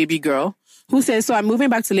IJGB Baby Girl, who says, so I'm moving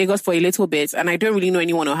back to Lagos for a little bit and I don't really know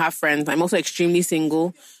anyone or have friends. I'm also extremely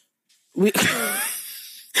single.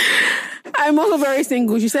 I'm also very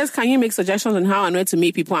single. She says, can you make suggestions on how and where to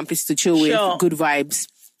meet people and places to chill Sure. with? Good vibes.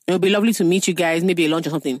 It would be lovely to meet you guys, maybe a lunch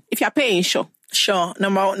or something. If you're paying, sure. Sure.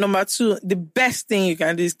 Number two, the best thing you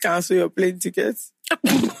can do is cancel your plane tickets.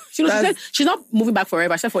 She said she's not moving back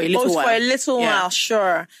forever, she said for a little while. For a little Yeah. while,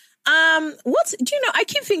 sure. Do you know, I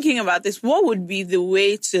keep thinking about this. What would be the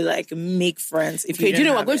way to like make friends if Okay, do you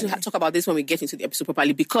know didn't we're have going to any? talk about this when we get into the episode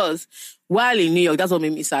properly, because while in New York, that's what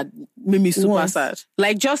made me sad, made me super What? sad.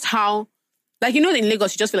 Like just how, like in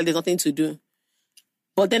Lagos, you just feel like there's nothing to do.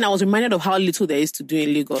 But then I was reminded of how little there is to do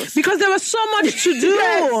in Lagos. Because there was so much to do.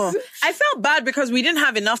 Yes. I felt bad because we didn't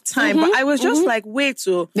have enough time, but I was just like, wait,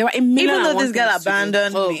 so There were a million even and though one this girl things to do.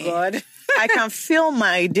 abandoned Oh, me, God. I can fill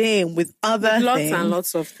my day with other Lots things. and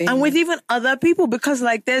lots of things. And with even other people, because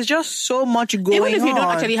like there's just so much going on. Even if you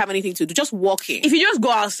don't actually have anything to do, just walking. If you just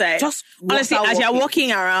go outside, Just walk honestly, out as you're walking.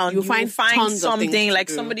 walking around, You you find find tons of things something to like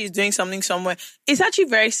do. somebody's doing something somewhere. It's actually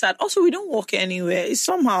very sad. Also, we don't walk anywhere. It's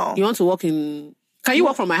somehow. You want to walk in Can you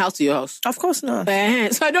walk from my house to your house? Of course not.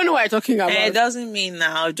 So I don't know what you're talking about. It doesn't mean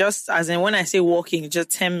now, just as in when I say walking,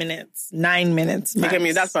 just 10 minutes, 9 minutes. Look at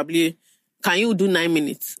me, that's probably... Can you do 9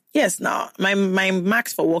 minutes? Yes, now. My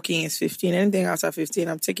max for walking is 15. Anything after 15,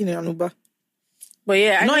 I'm taking it on Uber. But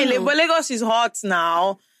yeah, but Lagos is hot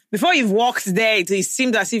now. Before you've walked there, it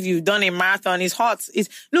seems as if you've done a marathon. It's hot.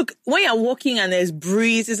 Look, when you're walking and there's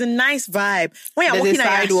breeze, it's a nice vibe. When you're walking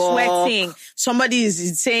and you're sweating, somebody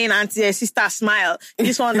is saying, auntie, sister, smile.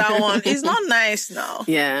 This one, that one. It's not nice now.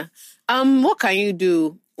 Yeah. What can you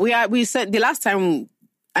do? We said the last time,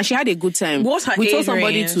 and she had a good time. What's her We told age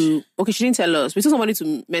somebody range? to... Okay, she didn't tell us. We told somebody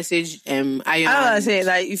to message Iron. I don't want to say,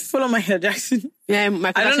 like, if you follow Michael Jackson... Yeah,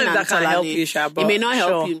 Michael I don't know Jackson if that can help you, Sha, but it may not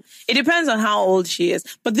help you. It depends on how old she is.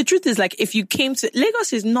 But the truth is, like, if you came to...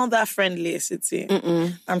 Lagos is not that friendly a city.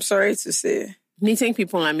 I'm sorry to say. Meeting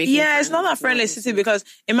people and making... Yeah, it's not that friendly a city because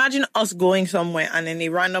imagine us going somewhere and then a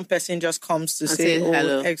random person just comes to say,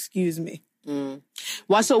 hello. Excuse me.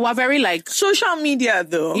 Well, so we're very like... Social media,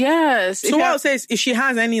 though. Yes. So what I'll say is, if she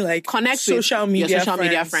has any, like, Connect with social media your social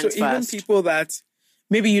media friends so even first. people that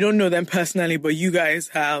maybe you don't know them personally, but you guys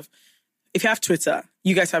have... If you have Twitter,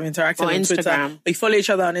 you guys have interacted Or on Twitter. Instagram. Or you follow each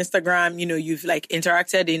other on Instagram, you've like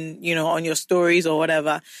interacted in, on your stories or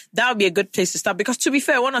whatever. That would be a good place to start. Because to be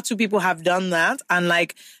fair, 1 or 2 people have done that. And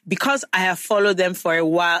like, because I have followed them for a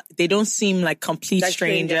while, they don't seem like complete Like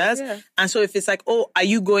strangers. strangers, yeah. And so if it's like, oh, are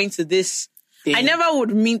you going to this? thing. I never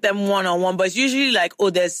would meet them one-on-one, but it's usually like, oh,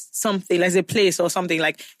 there's something, there's a place or something,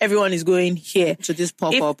 like everyone is going here. To this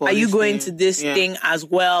pop-up or Are you this going thing. to this Yeah. thing as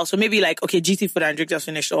well? So maybe like, okay, GT Food and Drink just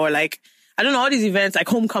finished, or like, I don't know, all these events, like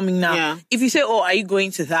Homecoming now. Yeah. If you say, oh, are you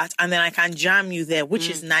going to that? And then I can jam you there, which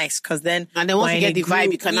is nice, because then... And then once we're you in get a the vibe,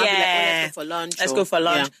 group. you can now be like, oh, let's go for lunch. Let's or- go for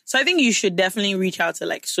lunch. Yeah. So I think you should definitely reach out to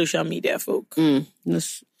like social media folk.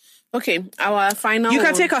 Yes. Okay, our final You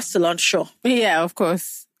can one- take us to lunch, sure. Yeah, of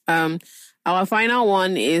course. Our final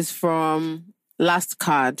one is from Last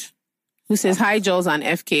Card, who says, hi, Jules and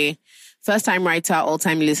FK. First time writer, all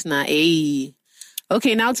time listener. Hey.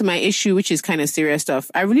 Okay, now to my issue, which is kind of serious stuff.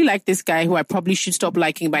 I really like this guy who I probably should stop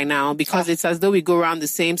liking by now because it's as though we go around the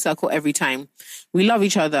same circle every time. We love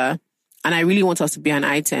each other and I really want us to be an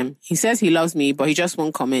item. He says he loves me, but he just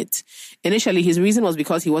won't commit. Initially, his reason was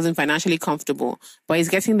because he wasn't financially comfortable, but he's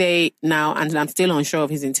getting there now and I'm still unsure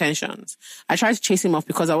of his intentions. I tried to chase him off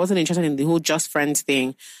because I wasn't interested in the whole just friends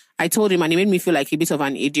thing. I told him and he made me feel like a bit of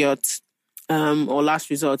an idiot. Or last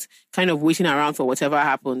resort, kind of waiting around for whatever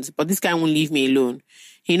happens. But this guy won't leave me alone.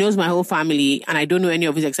 He knows my whole family, and I don't know any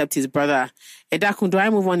of his except his brother. Edakun, do I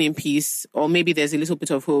move on in peace? Or maybe there's a little bit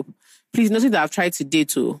of hope. Please notice that I've tried to date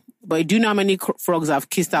too. But do you know how many frogs I've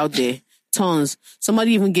kissed out there? Tons.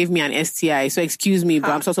 Somebody even gave me an STI, so excuse me, but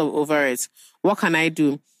I'm sort of over it. What can I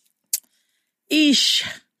do? Ish.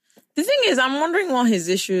 The thing is, I'm wondering what his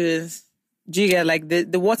issue is. Do you get like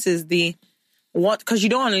what? Because you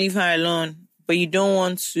don't want to leave her alone, but you don't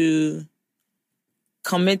want to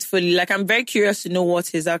commit fully. Like, I'm very curious to know what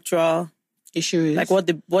his actual Issue is. like, what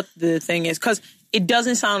the thing is, because it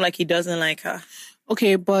doesn't sound like he doesn't like her.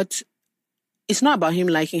 Okay, but it's not about him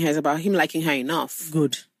liking her, it's about him liking her enough.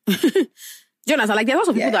 Good. Do you understand? Like, there are lots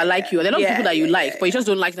of people that like you, and there are lots of Yeah, people that you yeah, like, yeah, but you just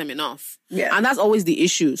don't like them enough. Yeah. And that's always the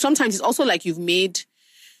issue. Sometimes it's also like you've made,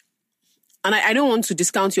 and I don't want to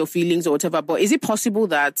discount your feelings or whatever, but is it possible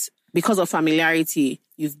that because of familiarity,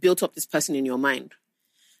 you've built up this person in your mind?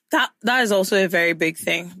 That is also a very big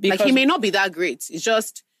thing. Because Like, he may not be that great. It's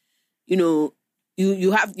just, you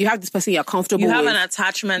have this person you're comfortable you have with. an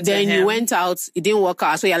attachment Then to him. you went out, it didn't work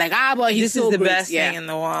out. So you're like, but he's This so is the great. best Yeah. thing in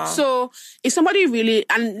the world. So if somebody really,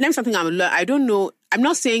 and let me something I don't know, I'm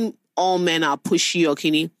not saying all men are pushy or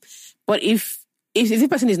kinny, but if this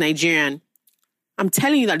person is Nigerian, I'm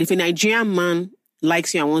telling you that if a Nigerian man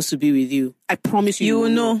likes you and wants to be with you, I promise you, you will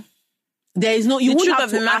know. There is no, you The won't truth have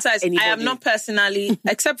of the to matter ask is, anybody. I have not personally,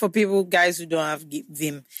 except for guys who don't have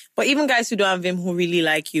Vim, but even guys who don't have Vim who really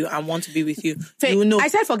like you and want to be with you, you will know. I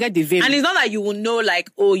said forget the Vim. And it's not that you will know, like,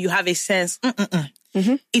 oh, you have a sense.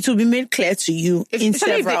 It will be made clear to you in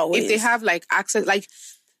Especially several ways. if they have like access, like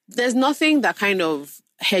there's nothing that kind of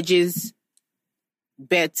hedges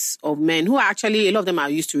bets of men who are actually, a lot of them are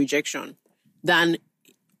used to rejection, than,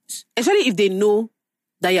 especially if they know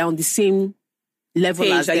that you're on the same level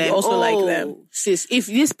Page, as that you them. also like them. Sis, if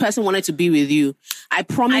this person wanted to be with you, I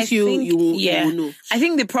promise you will know. I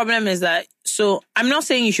think the problem is that, so I'm not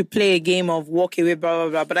saying you should play a game of walk away, blah, blah,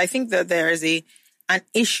 blah, but I think that there is an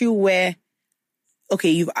issue where, okay,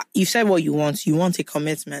 you've said what you want. You want a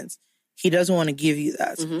commitment. He doesn't want to give you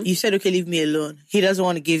that. You said, okay, leave me alone. He doesn't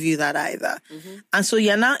want to give you that either. And so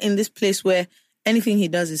you're now in this place where anything he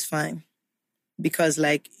does is fine. Because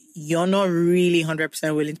like, you're not really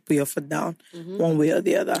 100% willing to put your foot down one way or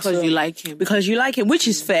the other. Because you like him. Because you like him, which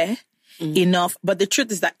is fair enough. But the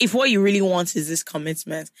truth is that if what you really want is this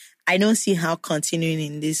commitment, I don't see how continuing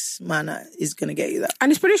in this manner is going to get you that.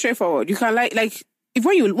 And it's pretty straightforward. You can like if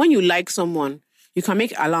when you like someone, you can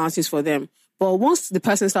make allowances for them. But once the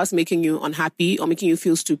person starts making you unhappy or making you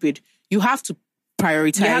feel stupid, you have to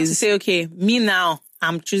prioritize. You have to say, okay, me now,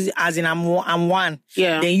 I'm choosing, as in I'm one.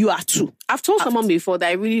 Yeah. Then you are two. I've told someone before that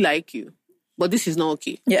I really like you, but this is not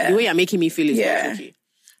okay. Yeah. The way you're making me feel is not okay.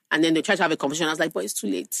 And then they try to have a conversation. I was like, but it's too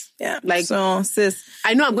late. Yeah. Like, so, sis,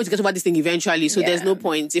 I know I'm going to get over this thing eventually, so there's no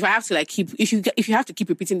point. If I have to if you have to keep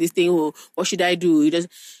repeating this thing, what should I do?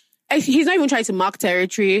 He's not even trying to mark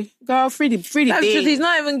territory. Girl, free the thing. He's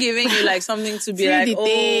not even giving you like something to be like,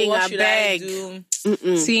 what should I do?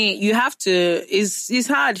 See, you have to, it's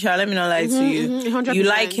hard, Sha, let me not lie to you. 100%. You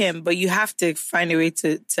like him, but you have to find a way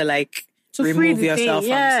to remove yourself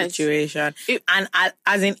from the situation. And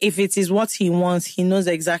as in, if it is what he wants, he knows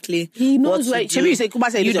exactly he knows what where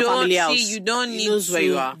to do. You don't need knows where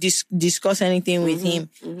you are. discuss anything with him.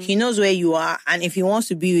 He knows where you are, and if he wants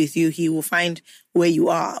to be with you, he will find where you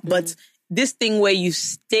are. But this thing where you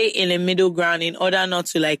stay in a middle ground in order not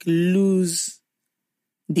to like lose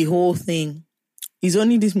the whole thing, is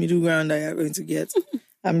only this middle ground that you're going to get.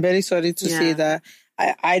 I'm very sorry to say that.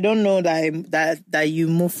 I don't know that you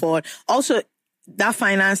move forward. Also, that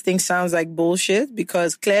finance thing sounds like bullshit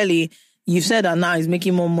because clearly you've said that now he's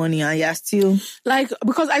making more money and you're still like,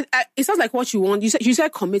 because it sounds like what you want. You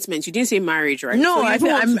said commitment. You didn't say marriage, right? No, so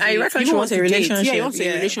I reckon you want a relationship. Yeah, you want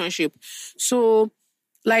a relationship. So,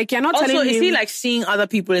 like, you're not also, telling him. Is he like seeing other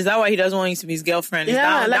people? Is that why he doesn't want you to be his girlfriend? Is like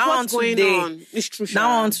that what's on going today? on? It's true.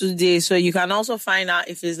 Now on today, so you can also find out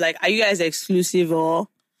if it's like, are you guys exclusive or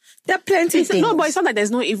there are plenty of things. No, but it's not like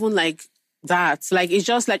there's not even like that. Like, it's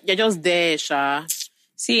just like you're just there, Sha.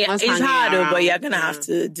 See, it's hard, but you're gonna have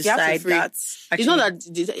to decide that. It's not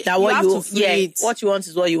that what you have to free it. What you want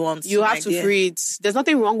is what you want. You have to free it. There's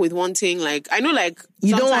nothing wrong with wanting. Like, I know, like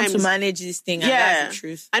you don't want to manage this thing. And that's the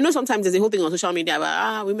truth. I know sometimes there's a whole thing on social media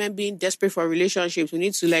about women being desperate for relationships. We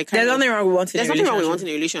need to like. There's nothing wrong with wanting. There's nothing wrong with wanting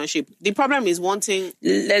a relationship. The problem is wanting.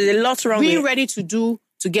 There's a lot wrong. Being ready to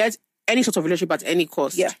get any sort of relationship at any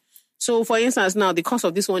cost. Yeah. So, for instance, now the cost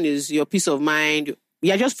of this one is your peace of mind.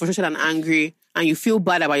 You're just frustrated and angry, and you feel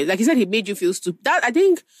bad about it. Like he said, he made you feel stupid. I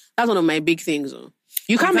think that's one of my big things.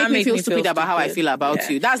 You can't make me feel stupid about how I feel about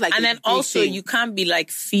you. That's like, and then also thing. You can't be like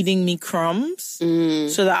feeding me crumbs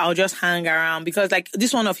so that I'll just hang around because like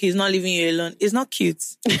this one of he's not leaving you alone. It's not cute.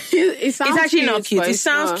 It's actually not cute. It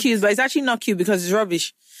sounds cute, but it's actually not cute because it's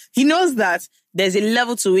rubbish. He knows that there's a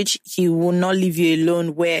level to which he will not leave you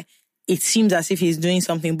alone where it seems as if he's doing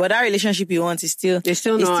something, but that relationship he wants is still... They're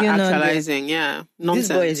still not actualizing, Nonsense.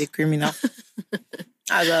 This boy is a criminal.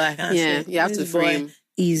 That's all I can say. Yeah, you have to free him.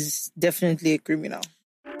 He's definitely a criminal.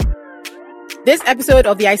 This episode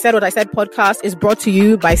of the I Said What I Said podcast is brought to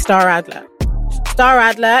you by Star Radler. Star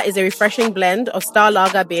Radler is a refreshing blend of Star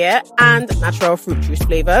Lager beer and natural fruit juice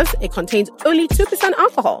flavors. It contains only 2%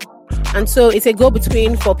 alcohol. And so it's a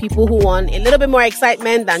go-between for people who want a little bit more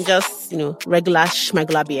excitement than just, regular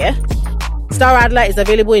schmegula beer. Star Radler is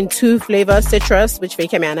available in 2 flavors, citrus, which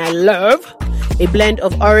Fakemi and I love, a blend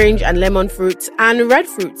of orange and lemon fruits, and red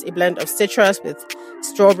fruits, a blend of citrus with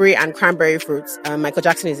strawberry and cranberry fruits. Michael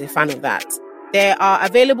Jackson is a fan of that. They are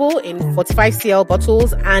available in 45cl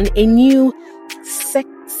bottles and a new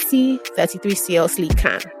sexy 33cl sleek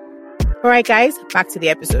can. All right, guys, back to the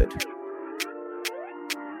episode.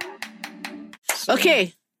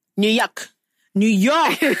 Okay, New York. New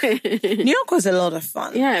York was a lot of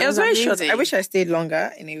fun. Yeah, it was very short. I wish I stayed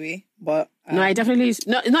longer in a way, but no, I definitely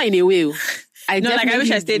not in a way. I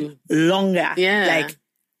wish I stayed longer. Yeah, like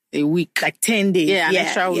a week, like 10 days. Yeah, an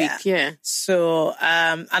extra week. Yeah. So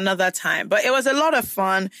another time, but it was a lot of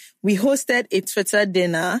fun. We hosted a Twitter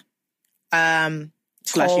dinner.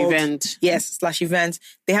 Slash event. Yes, /event.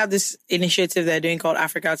 They have this initiative they're doing called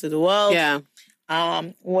Africa to the World. Yeah.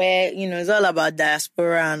 Where, it's all about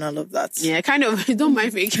diaspora and all of that. Yeah, kind of. Don't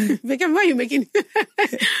mind making. Why are you making?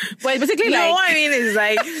 But basically, what I mean is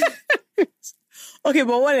like, okay,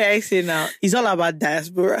 but what did I say now? It's all about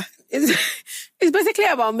diaspora. It's basically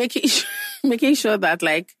about making sure that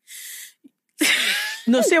like.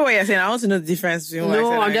 No, say what you're saying. I want to know the difference between what I said.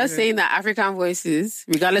 No, I'm just saying that African voices,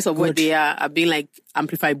 regardless of what they are being like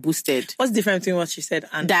amplified, boosted. What's the difference between what she said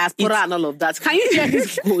and diaspora and all of that? Can you hear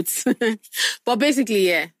these quotes? But basically,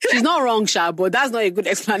 yeah, she's not wrong, Sha, but that's not a good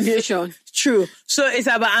explanation. true. So it's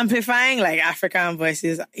about amplifying like African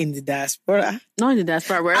voices in the diaspora. Not in the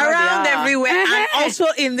diaspora, wherever Around they are. everywhere, and also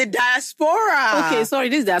in the diaspora. Okay, sorry,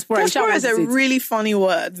 this is diaspora. Diaspora is a Shout out to it. really funny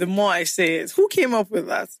word. The more I say it, who came up with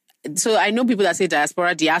that? So I know people that say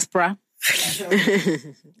diaspora. That's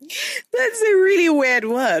a really weird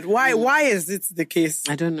word. Why is it the case?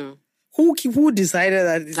 I don't know. Who decided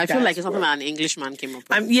that? It's I feel like it's diaspora? something that an Englishman came up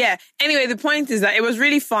with. Yeah. Anyway, the point is that it was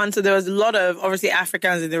really fun. So there was a lot of obviously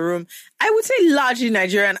Africans in the room. I would say largely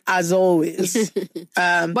Nigerian as always.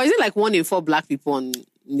 But is it like 1 in 4 black people in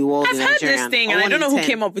the world? I've heard this thing, and I don't know who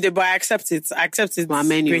came up with it, but I accept it. I accept it.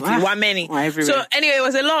 Wameni. greatly. Wameni. Everywhere. So anyway, it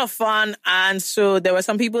was a lot of fun, and so there were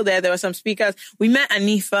some people there. There were some speakers. We met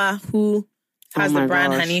Hanifa, who has the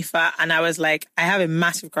brand Hanifa, and I was like, I have a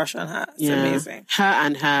massive crush on her. It's amazing. Her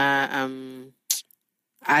and her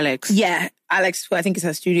Alex. Yeah, Alex, who I think is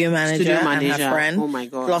her studio manager, and her friend. Oh my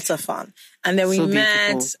God. Lots of fun. And then we So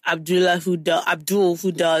met beautiful. Abdul,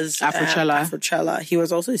 who does Afrochella. Afrochella. He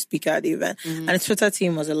was also a speaker at the event. And the Twitter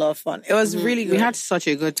team was a lot of fun. It was really good. We had such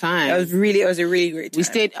a good time. It was a really great time. We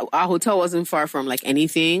stayed, our hotel wasn't far from like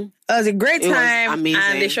anything. It was a great It was time. amazing.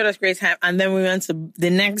 And they showed us great time. And then we went to, the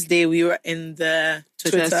next day we were in the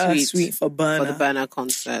Twitter suite for Burna. For the Burna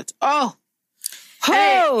concert. Oh!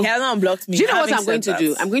 Hey, he has not blocked me. Do you know what Having I'm going to said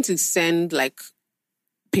do? that, I'm going to send like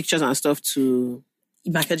pictures and stuff to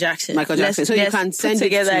Michael Jackson. So you can send put it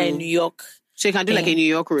together to in New York. So you can do like a New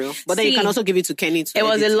York reel. But then you can also give it to Kenny to It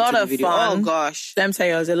was a edit lot into the of video. fun. Oh gosh. Let me tell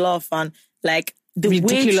you, it was a lot of fun. Like, the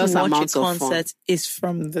Ridiculous way to watch amounts a of fun. concert is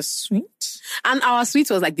from the suite. And our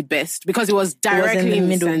suite was like the best because it was directly in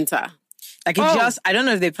the center. Like it just, I don't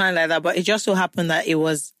know if they planned like that, but it just so happened that it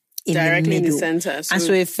was Directly in the the middle. center. And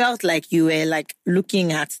so it felt like you were like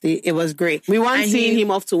looking at it was great. We weren't And seeing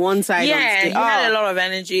him off to one side. Yeah, on stage. he had a lot of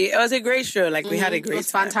energy. It was a great show. Like we had a great It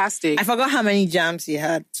was time. fantastic. I forgot how many jams he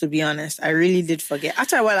had, to be honest. I really did forget.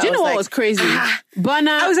 After a while, Do you know what like, was crazy? Burna,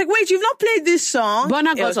 I was like, wait, you've not played this song?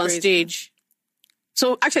 Burna It got was on crazy. stage.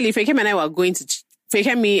 So actually, Fekem and I were going to,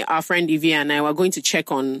 Fekem, me, our friend Evie and I were going to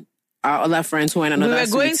check on our other friends who were in We another were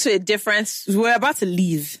going suite. to a different, we were about to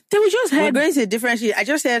leave. Then we just We were heard going to a different street. I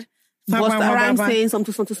just said, Busta Rhymes saying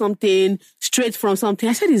something, straight from something.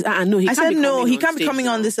 I said, no, he I can't said, be no, coming he on can't be stage coming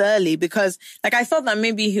now. on this early because, like, I thought that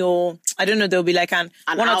maybe I don't know, there'll be like one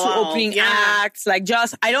or two hour, opening yeah. acts, like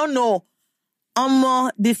just, I don't know.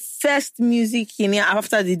 The first music in here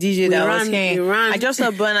after the DJ that was here, I just saw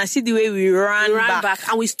Burna. See the way we ran back.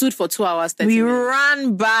 And we stood for 2 hours, 30 We minutes.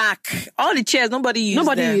 ran back. All the chairs, nobody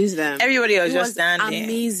used them. Everybody was It just was standing.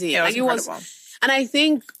 amazing. It was Like, it was, incredible. and I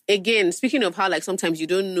think, again, speaking of how like sometimes you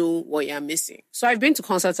don't know what you're missing. So I've been to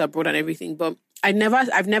concerts abroad and everything, but I've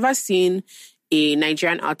never seen a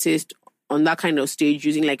Nigerian artist on that kind of stage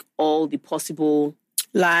using like all the possible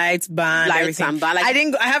Lights, band, everything. and band. Like,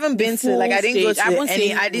 I haven't been to, like, I didn't go to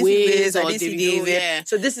any, I didn't see Wiz, I didn't see David. Yeah.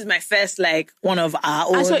 So this is my first, like, one of our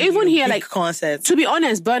own. And so even here, big like, concerts. to be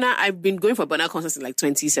honest, Burna, I've been going for Burna concerts in like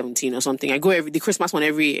 2017 or something. I go the Christmas one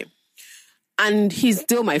every year. And he's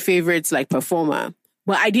still my favorite, like, performer.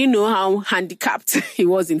 But I didn't know how handicapped he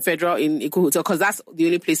was in Eco Hotel because that's the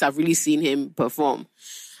only place I've really seen him perform.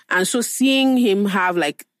 And so seeing him have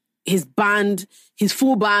like his band, his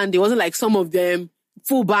full band, it wasn't like some of them,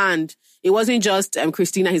 full band. It wasn't just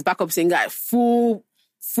Christina, his backup singer, full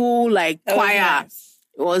like choir. Nice.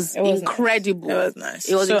 It was incredible. Nice. It was nice.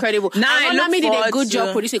 It was So, incredible. now And I look Ronami did a forward good to-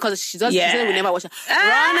 job producing because she said we never watched her.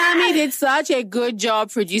 Ronami did such a good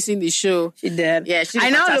job producing the show. She did. Yeah, she did a I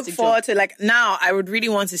now look fantastic forward to, like, now I would really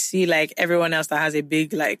want to see, like, everyone else that has a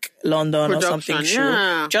big, like, London or something Production, show.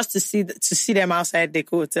 yeah. Just to see them outside the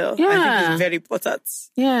hotel. I Yeah. think it's very important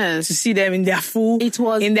Yes. to see them in their full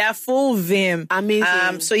vim.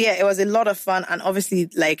 Amazing. So yeah, it was a lot of fun. And obviously,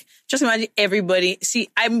 like, just imagine everybody. See,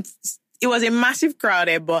 it was a massive crowd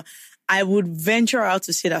there, but I would venture out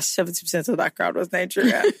to say that 70% of that crowd was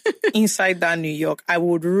Nigeria. Inside that New York, I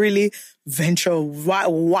would really venture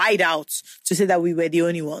wide out to say that we were the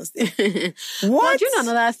only ones there. What? But you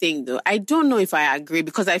know another thing though? I don't know if I agree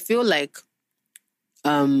because I feel like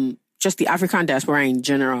just the African diaspora in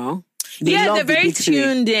general. They're very big three.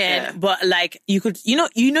 tuned in, Yeah. but like you can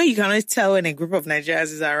always tell when a group of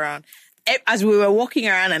Nigerians is around. As we were walking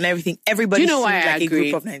around and everything, everybody Do you know seemed why I like agree?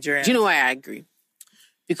 a group of Nigerians. Do you know why I agree?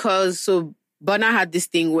 Because so Burna had this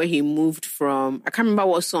thing where he moved from, I can't remember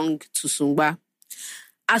what song, to Sungba.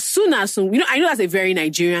 As soon as I know that's a very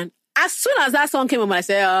Nigerian. As soon as that song came up, I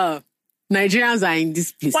said, oh, Nigerians are in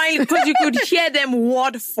this place. Why? Because you could hear them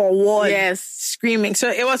word for word, Yes. screaming. So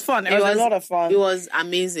it was fun. It was a lot of fun. It was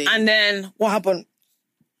amazing. And then what happened?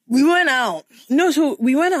 We went out. No, so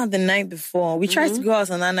we went out the night before. We tried to go out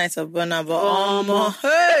on that night of Burna, but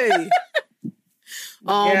hey,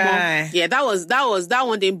 Yeah, that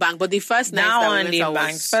one didn't bang. But the first night That that one we didn't went out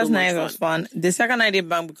bang. was First so much night was fun. The second night didn't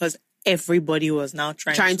bang because everybody was now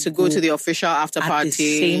trying to go to the official after at party.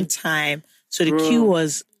 the same time. So the queue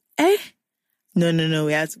was, No,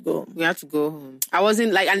 we had to go. We had to go home. I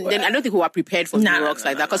wasn't like, and then I don't think we were prepared for the rocks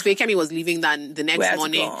like that because Fekemi was leaving that the next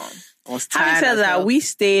morning. I was tired. Having said that, we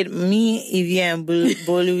stayed, me, Evie, and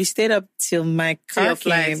Bolu, we stayed up till my car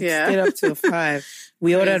came. Stayed up till 5.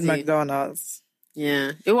 We ordered McDonald's.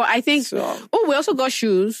 Yeah. I think, we also got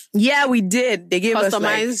shoes. Yeah, we did. They gave us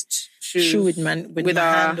customized shoe with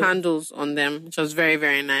our handles on them, which was very,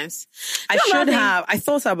 very nice. I should have. I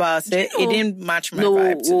thought about it. It didn't match my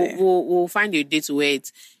vibe today. We'll find a day to wear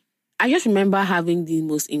it. I just remember having the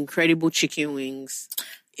most incredible chicken wings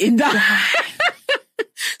in that.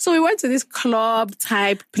 So we went to this club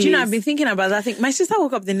type place. Do you know, I've been thinking about that thing. My sister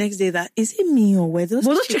woke up the next day that, is it me or were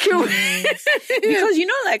those chicken wings?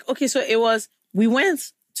 Because, okay, so it was, we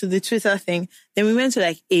went to the Twitter thing, then we went to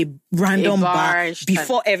like a random bar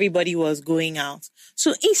before everybody was going out.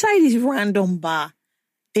 So inside this random bar,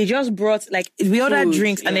 they just brought we ordered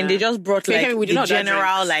drinks and then they just brought the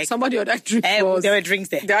general somebody ordered drinks. There were drinks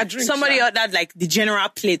there. There are drinks. Somebody ordered the general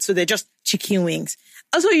plate, so they're just chicken wings.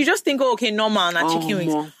 Also, you just think, okay, normal, not chicken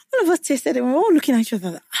wings. All of us tasted it. We were all looking at each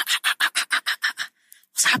other like,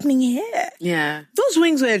 what's happening here? Yeah. Those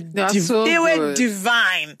wings were, they were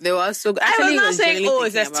divine. They were so good. I was not saying,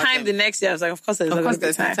 if there's time the next day. I was like, of course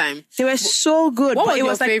there's time. They were so good. What but it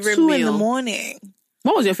was was your favorite 2 meal? in the morning.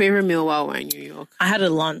 What was your favorite meal while we were in New York? I had a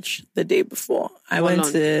lunch the day before. I went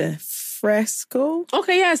to Fresco.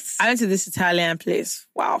 Okay, yes. I went to this Italian place.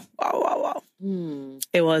 Wow.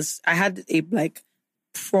 It was, I had a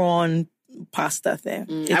prawn pasta there.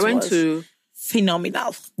 I went to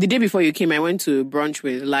phenomenal. The day before you came, I went to brunch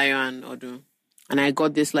with Layo and Odu. And I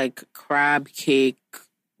got this crab cake,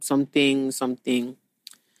 something. And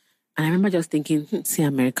I remember just thinking, see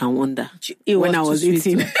American Wonder. When I was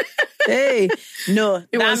eating. Hey, no,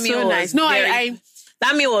 it was so nice. No,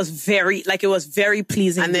 that meal was very, it was very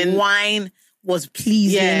pleasing. And then wine was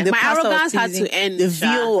pleasing. Yeah, the my pasta arrogance was had to end. The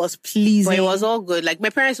veal was pleasing. But it was all good. My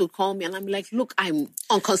parents would call me and I'm like, look, I'm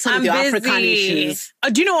unconcerned with your African issues.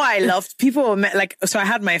 Do you know what I loved? People were so I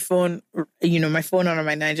had my phone, my phone on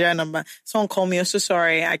my Nigerian number. Someone called me, I'm so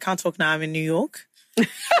sorry, I can't talk now, I'm in New York.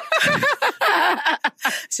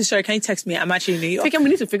 So sorry, can you text me? I'm actually in New York. We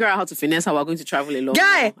need to figure out how to finesse how we're going to travel alone.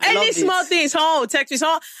 Guy, any small thing, someone will text me.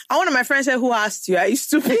 One of my friends said, who asked you? Are you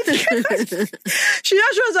stupid? She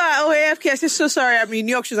just was like, AFK. I said, so sorry, I'm in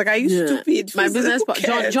New York. She was like, are you stupid? My business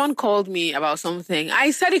partner, John called me about something.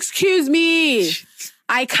 I said, excuse me.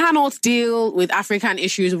 I cannot deal with African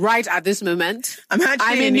issues right at this moment. I'm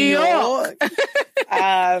in New York.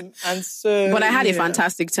 And so... But I had a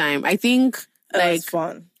fantastic time. I think, it was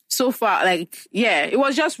fun. So far, it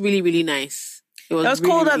was just really, really nice. It was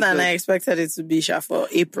really, colder really than good. I expected it to be, for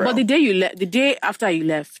April. But the day after you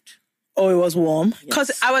left. Oh, it was warm.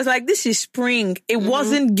 Because I was like, this is spring. It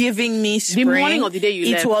wasn't giving me spring. The morning of the day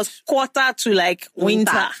you left. It was quarter to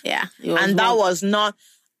winter. Yeah. And warm. That was not...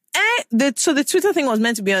 So the Twitter thing was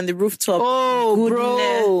meant to be on the rooftop. Oh,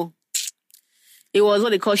 bro. It was what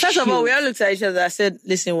they call First of all, we all looked at each other and said,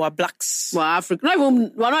 listen, we're blacks. We're African.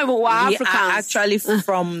 We're Africans. We are actually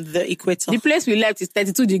from the equator. The place we left is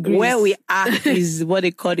 32 degrees. Where we are is what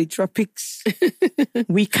they call the tropics.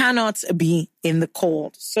 We cannot be in the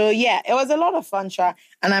cold. So yeah, it was a lot of fun, Sha.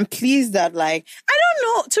 And I'm pleased that I don't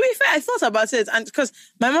know, to be fair, I thought about it. And because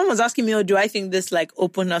my mom was asking me, do I think this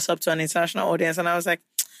opened us up to an international audience? And I was like,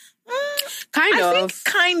 I think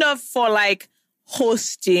kind of for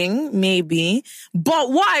hosting, maybe.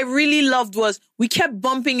 But what I really loved was we kept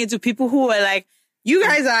bumping into people who were like, you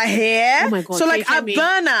guys are here. Oh my God. So at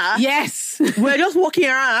Burner, yes, we're just walking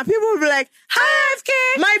around and people would be like, hi, FK,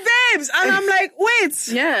 my babes. And I'm like, wait.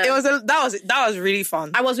 Yeah. That was really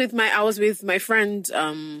fun. I was with my friend,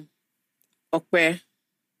 Okwe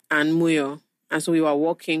and Muyo. And so we were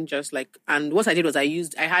walking and what I did was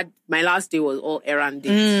my last day was all errand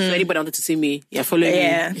day. So anybody wanted to see me, follow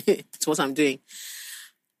me. It's what I'm doing.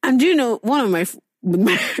 And one of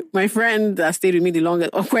my friend that stayed with me the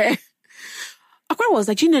longest, Okwe was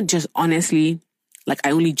like, just honestly,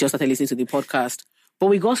 I only just started listening to the podcast. But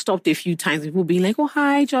we got stopped a few times, people being like, oh,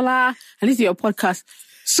 hi, Jola, I listen to your podcast.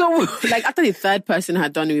 So after the third person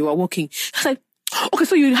had done it, we were walking. I was like, okay,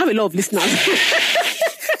 so you have a lot of listeners.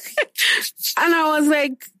 And I was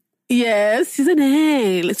like, yes. He said,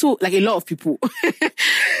 hey. So, a lot of people.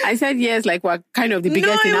 I said, yes, we're kind of the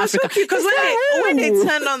biggest in Africa. So cute, because when they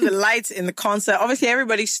turned on the lights in the concert, obviously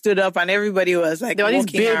everybody stood up and everybody was like, there were these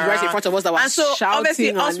walking babes around. right in front of us that were And so shouting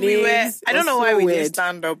obviously our us, we were, names. I don't know It was why so we weird. didn't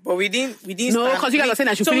stand up, but we didn't No, stand. because you guys were saying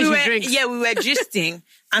I should finish we the were, drinks. Yeah, we were gisting.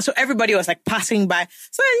 And so everybody was like passing by.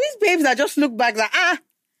 So these babes that just looked back like,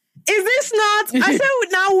 is this not? I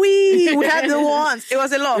said, now we had the ones. It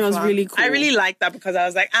was a lot of It was fun. really cool. I really liked that because I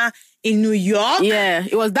was like, in New York? Yeah,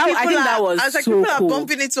 it was that. I think that was I was like, so people cool. are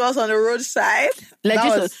bumping into us on the roadside. Like, That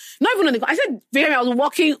just, was- not even on the. I said, I was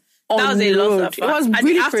walking on That was the a lot road. of fun. It was At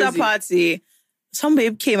really the after crazy. party, some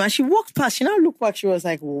babe came and she walked past. She now looked back. She was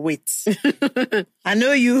like, wait, I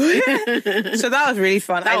know you. So that was really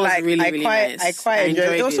fun. That I was like, really, I really quite, nice. I quite I enjoyed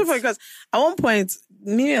it. enjoyed It was so it. funny because at one point,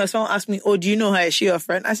 me or someone asked me, "Oh, do you know her? Is she your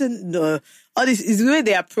friend?" I said, "No." All this is the way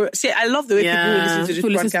they approach. See, I love the way people who listen to who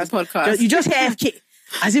this listen podcast. to the podcast. You just hear FK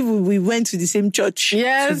as if we went to the same church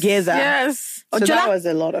Yes, together. yes. So that was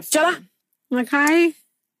a lot of fun. Jola. Like, hi.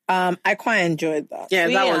 I quite enjoyed that. Yeah,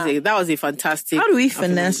 So, that was a fantastic. How do we afternoon.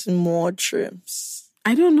 finesse more trips?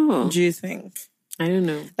 I don't know. Do you think? I don't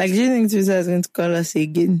know. Like, do you think Twitter is going to call us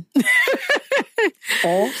again?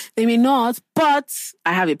 Or They may not, but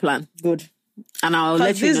I have a plan, good. and I'll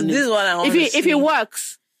let you know. This is what I want. If it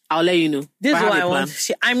works, I'll let you know. This But is have what a I plan. want to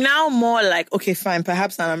see. I'm now more like, okay, fine,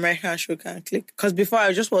 perhaps an American show can click. Because before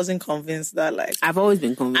I just wasn't convinced that, like, I've always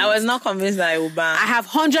been convinced. I was not convinced that it would ban. I have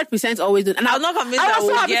 100% always done, and I was not convinced I that was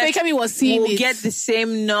so happy Fekemi was seeing we'll it. get the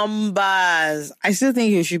same numbers. I still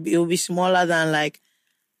think it will be smaller than like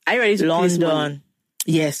Are you ready to place money? London.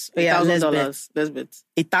 Yes. Yeah, let's bet. $1,000. Let's bet.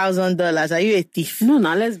 $1,000. Are you a thief? No,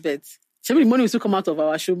 let's bet. Should the money will still come out of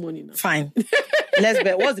our show money now? Fine. Let's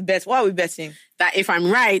bet. What's the bet? What are we betting? That if I'm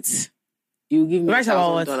right, you give me Right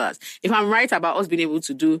about what? $1,000. If I'm right about us being able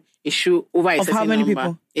to do a show over a Of certain how many number,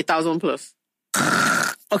 people? 1,000 plus.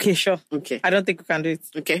 Okay, sure. Okay. I don't think we can do it.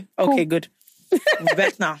 Okay. Okay, Cool. good.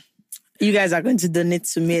 Bet now. You guys are going to donate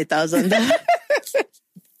to me $1,000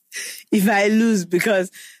 if I lose,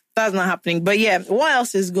 because that's not happening. But yeah, what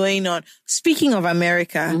else is going on? Speaking of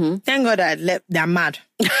America, thank God they're mad.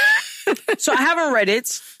 So I haven't read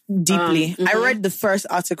it deeply. I read the first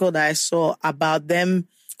article that I saw about them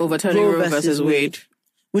Overturning Roe versus Wade.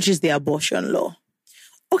 which is the abortion law.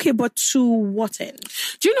 Okay, but to what end?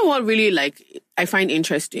 Do you know what really I find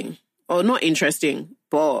interesting? Or not interesting,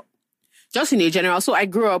 but just in a general. So I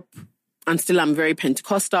grew up and still I'm very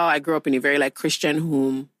Pentecostal. I grew up in a very Christian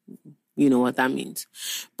home. You know what that means.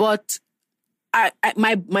 But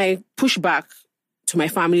my pushback to my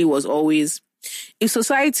family was always, if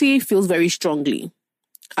society feels very strongly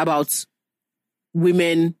about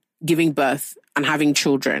women giving birth and having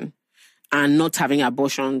children and not having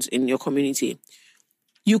abortions in your community,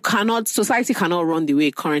 society cannot run the way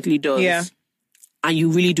it currently does. Yeah. And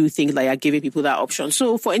you really do think that you're giving people that option.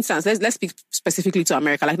 So, for instance, let's speak specifically to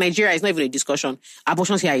America. Like Nigeria is not even a discussion.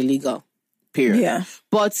 Abortions here are illegal, period. Yeah.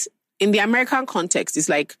 But in the American context, it's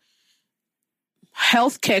like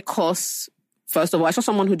healthcare costs. First of all, I saw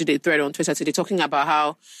someone who did a thread on Twitter today talking about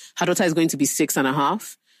how her daughter is going to be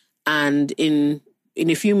 6.5. And in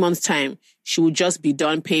a few months' time, she would just be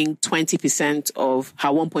done paying 20% of her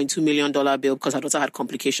 $1.2 million bill because her daughter had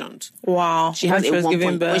complications. Wow. She has When a was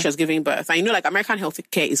giving birth. when she was giving birth. And you know, American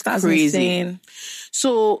healthcare is That's crazy. insane.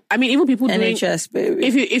 So, I mean, even people doing NHS, baby.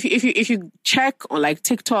 if you check on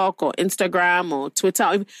TikTok or Instagram or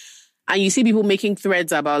Twitter, and you see people making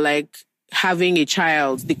threads about having a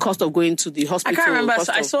child, the cost of going to the I hospital. can't remember. cost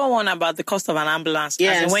So I of- saw one about the cost of an ambulance.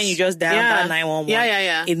 Yes. As in when you just dial Yeah. that 911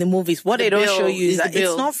 Yeah. in the movies. What they don't bill show you is that the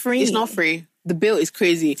bill. it's not free. It's not free. The bill is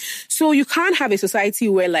crazy. So you can't have a society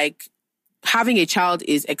where having a child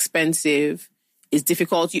is expensive, is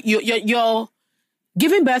difficult. You're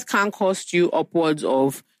giving birth can cost you upwards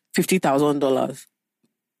of $50,000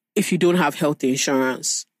 if you don't have health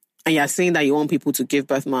insurance. And you're saying that you want people to give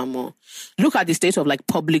birth more and more. Look at the state of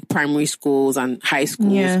public primary schools and high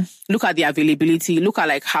schools. Yeah. Look at the availability. Look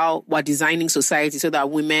at how we're designing society so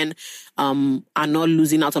that women are not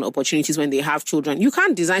losing out on opportunities when they have children. You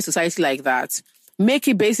can't design society like that. Make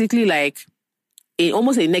it basically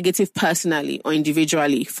almost a negative personally or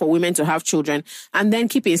individually for women to have children, and then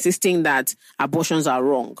keep insisting that abortions are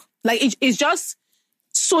wrong. It's just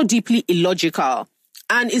so deeply illogical.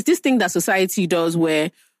 And it's this thing that society does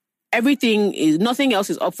where nothing else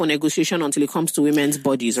is up for negotiation until it comes to women's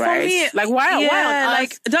bodies, right? me, why on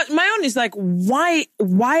earth? My own is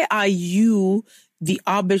why are you the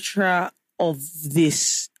arbiter of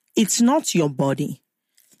this? It's not your body.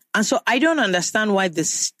 And so I don't understand why the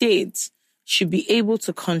state should be able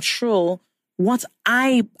to control what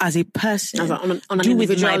I, as a person, on an do with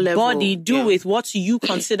individual my level, body, do with what you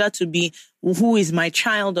consider to be who is my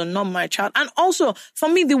child or not my child. And also, for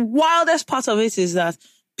me, the wildest part of it is that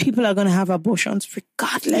people are going to have abortions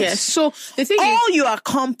regardless. Yes. So the thing is, all you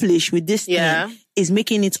accomplish with this thing is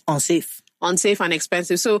making it unsafe and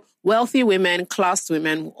expensive. So wealthy women, classed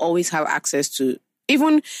women will always have access to.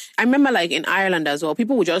 Even I remember, like in Ireland as well,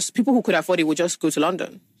 people who could afford it would just go to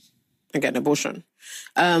London and get an abortion.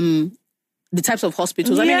 The types of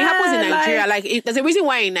hospitals. I mean, it happens in Nigeria. There's a reason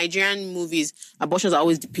why in Nigerian movies abortions are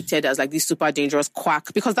always depicted as like this super dangerous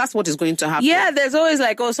quack, because that's what is going to happen. Yeah, there's always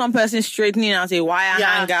like, some person straightening out a wire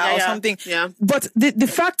hanger or something. Yeah. But the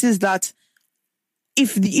fact is that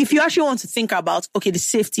if you actually want to think about, the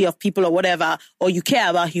safety of people or whatever, or you care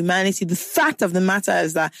about humanity, the fact of the matter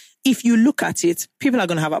is that if you look at it, people are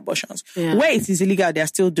going to have abortions. Yeah. Where it is illegal, they're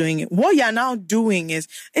still doing it. What you're now doing is,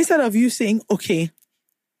 instead of you saying,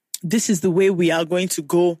 this is the way we are going to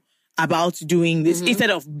go about doing this,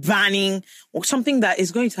 instead of banning or something that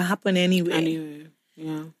is going to happen anyway.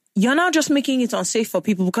 Yeah. You're now just making it unsafe for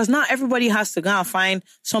people, because now everybody has to go and find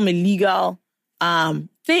some illegal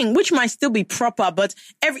thing, which might still be proper, but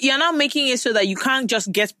you're now making it so that you can't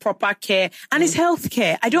just get proper care, and it's health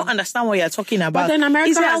care. I don't understand what you're talking about. But then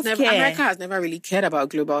America America has never really cared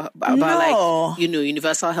about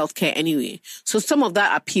universal health care anyway. So some of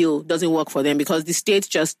that appeal doesn't work for them, because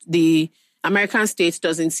the American state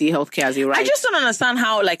doesn't see healthcare as a right. I just don't understand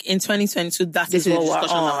how, like, in 2022, this is what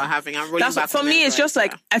we're having. I'm rolling back. For me, it's just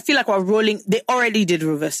like, I feel like we're rolling. They already did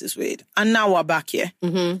reverse this Wade, and now we're back here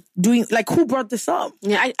doing, like, who brought this up?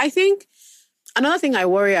 Yeah, I think another thing I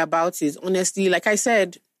worry about is, honestly, like I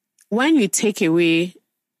said, when you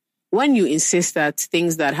insist that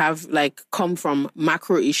things that have like come from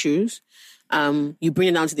macro issues, you bring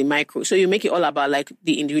it down to the micro. So you make it all about like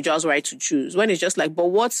the individual's right to choose. When it's just like, but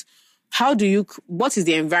what is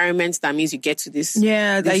the environment that means you get to this,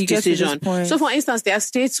 that you decision? Get to this point. So for instance, there are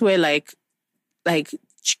states where like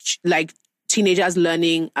teenagers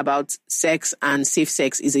learning about sex and safe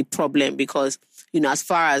sex is a problem, because, as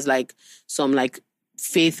far as like some like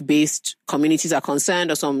faith-based communities are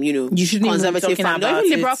concerned, or some, conservative families, or even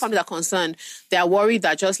liberal families are concerned, they are worried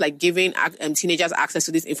that just like giving teenagers access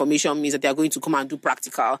to this information means that they're going to come and do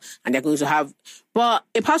practical, and they're going to have. But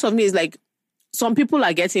a part of me is like, some people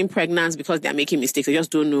are getting pregnant because they're making mistakes. They just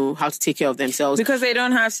don't know how to take care of themselves. Because they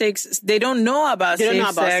don't have sex. They don't know about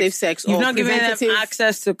safe sex. You've not given them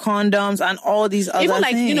access to condoms and all these other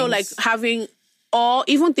things. Even like, like having, or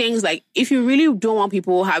even things like, if you really don't want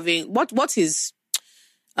people having, what is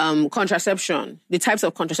contraception? The types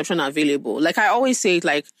of contraception are available. Like I always say,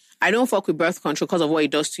 like, I don't fuck with birth control because of what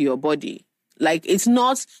it does to your body. Like, it's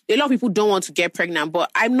not, a lot of people don't want to get pregnant,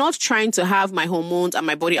 but I'm not trying to have my hormones and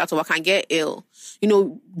my body out of whack and get ill.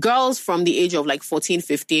 Girls from the age of like 14,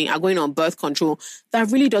 15 are going on birth control.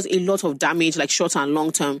 That really does a lot of damage, like short and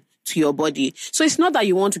long term, to your body. So it's not that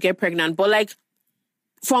you want to get pregnant, but like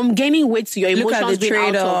from gaining weight to your emotions being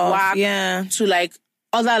out of whack to like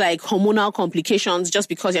other like hormonal complications just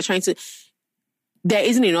because you're trying to... There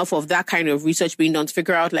isn't enough of that kind of research being done to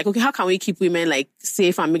figure out, like, okay, how can we keep women, like,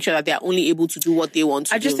 safe and make sure that they're only able to do what they want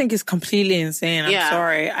to do? I just think it's completely insane. I'm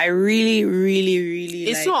sorry. I really, really, really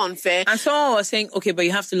It's so unfair. And someone was saying, okay, but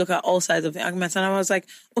you have to look at all sides of the argument. And I was like,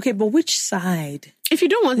 okay, but which side? If you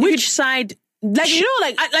don't want... Which side... Like,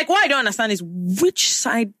 what I don't understand is, which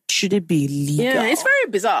side should it be illegal? Yeah, it's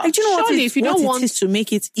very bizarre. Like, do you know if you don't want it is to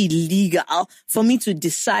make it illegal for me to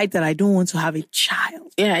decide that I don't want to have a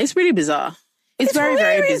child? Yeah, it's really bizarre. It's very,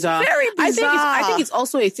 very bizarre. Very bizarre. I think it's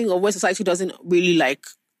also a thing of where society doesn't really like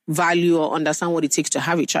value or understand what it takes to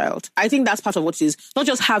have a child. I think that's part of what it is, not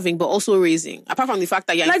just having, but also raising. Apart from the fact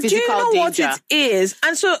that you're in physical danger. Do you know what it is?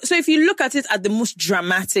 And so if you look at it at the most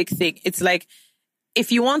dramatic thing, it's like,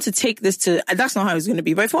 if you want to take this to, that's not how it's going to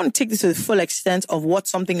be, but if you want to take this to the full extent of what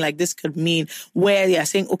something like this could mean, where they are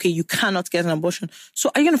saying, okay, you cannot get an abortion. So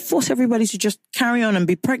are you going to force everybody to just carry on and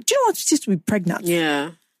be pregnant? Do you know what it is to be pregnant?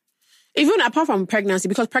 Yeah. Even apart from pregnancy,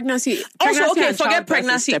 because pregnancy also, okay, forget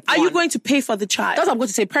pregnancy. Are you going to pay for the child? That's what I'm going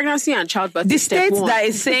to say. Pregnancy and childbirth. The state that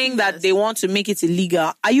is saying that they want to make it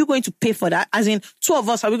illegal, are you going to pay for that? As in, two of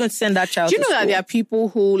us, are we going to send that child? Do you know to that school? there are people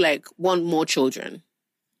who like want more children,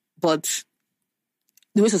 but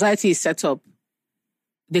the way society is set up,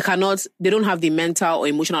 they don't have the mental or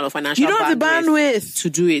emotional or financial. You don't have the bandwidth to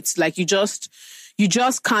do it. Like you just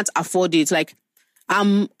can't afford it. Like,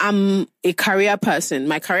 I'm a career person.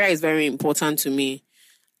 My career is very important to me.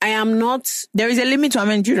 I am not... There is a limit to how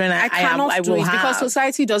many children I cannot do it because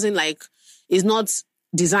society is not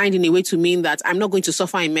designed in a way to mean that I'm not going to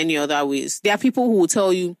suffer in many other ways. There are people who will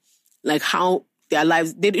tell you like how their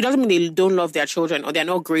lives, it doesn't mean they don't love their children or they're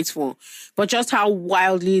not grateful, but just how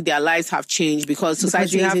wildly their lives have changed because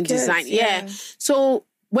society isn't designed. Yeah. So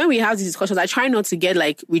when we have these discussions, I try not to get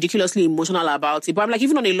like ridiculously emotional about it, but I'm like,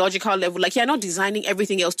 even on a logical level, like you're not designing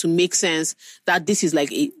everything else to make sense that this is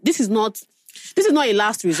not a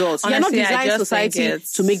last result. You're not designing society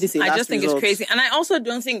to make this a last result. I just think it's crazy. And I also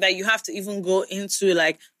don't think that you have to even go into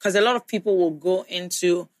like, because a lot of people will go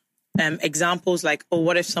into examples like, oh,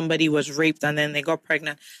 what if somebody was raped and then they got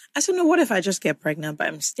pregnant? I said, no, what if I just get pregnant by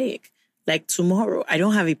mistake? Like tomorrow, I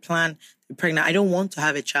don't have a plan to be pregnant. I don't want to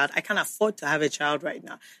have a child. I can't afford to have a child right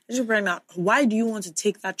now. I just pregnant. Why do you want to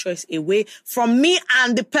take that choice away from me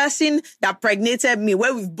and the person that pregnated me,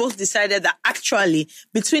 where we've both decided that actually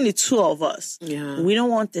between the two of us, we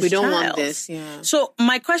don't want this child. Want this, yeah. So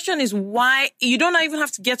my question is why you don't even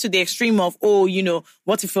have to get to the extreme of, oh,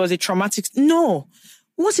 what if it was a traumatic... No.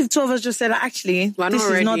 What if two of us just said, actually, this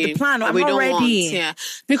is not the plan. I'm not ready.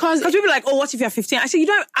 Because people are like, oh, what if you're 15? I said,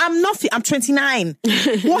 I'm not. I'm 29.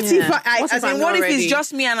 What if what if it's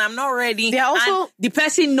just me and I'm not ready? They're also, and the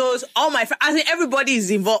person knows all my friends. I think everybody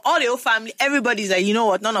is involved. All the whole family. Everybody's like, you know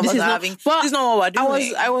what? None of us are having. This is not what we're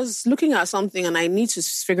doing. I was looking at something and I need to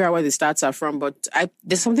figure out where the stats are from. But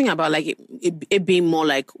there's something about like it being more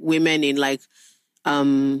like women in like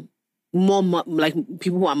more like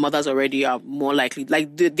people who are mothers already are more likely,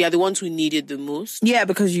 like they are the ones who need it the most. Yeah,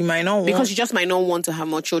 because you just might not want to have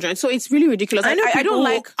more children. So it's really ridiculous. I know I don't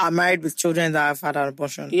like are married with children that have had an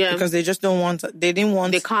abortion. Yeah, because they just don't want. They didn't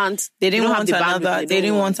want. They can't. They didn't want another. They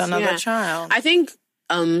didn't want another child. I think.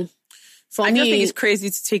 I just think it's crazy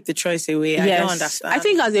to take the choice away. Yes. I don't understand. I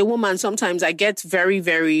think as a woman, sometimes I get very,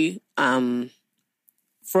 very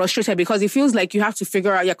frustrated because it feels like you have to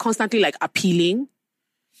figure out. You're constantly like appealing.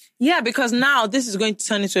 Yeah, because now this is going to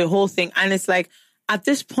turn into a whole thing. And it's like, at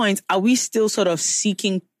this point, are we still sort of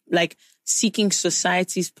seeking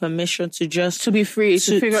society's permission to be free,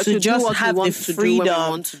 to just have the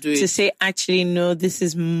freedom to say, actually, no, this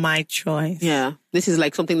is my choice. Yeah. This is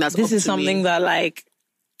like something that's This is something that like,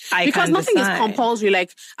 because nothing is compulsory. Like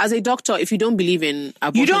as a doctor, if you don't believe in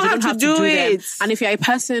abortion, you don't have to do it. Them. And if you're a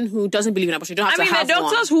person who doesn't believe in abortion, you don't have to have one. there are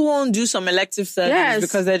doctors who won't do some elective surgeries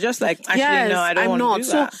because they're just like, actually, no, I don't want to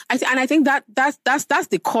do that. And I think that's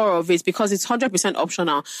the core of it because it's 100%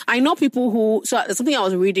 optional. I know people who. So something I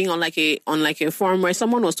was reading on like a forum where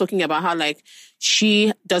someone was talking about how like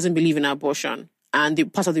she doesn't believe in abortion,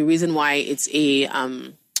 and part of the reason why it's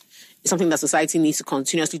something that society needs to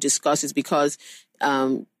continuously discuss is because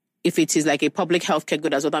if it is like a public healthcare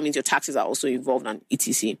good as well, that means your taxes are also involved and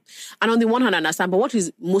etc. And on the one hand, I understand, but what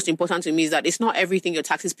is most important to me is that it's not everything your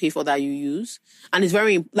taxes pay for that you use. And it's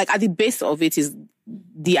very, like at the base of it is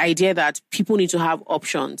the idea that people need to have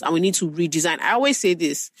options and we need to redesign. I always say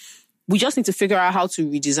this, we just need to figure out how to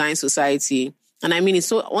redesign society. And I mean, it's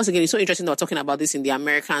so interesting that we're talking about this in the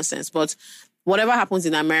American sense, but whatever happens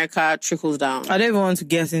in America trickles down. I don't even want to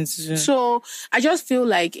get into it. So I just feel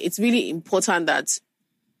like it's really important that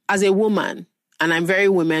as a woman, and I'm very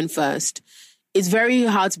women first, it's very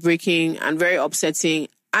heartbreaking and very upsetting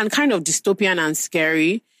and kind of dystopian and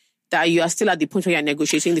scary that you are still at the point where you're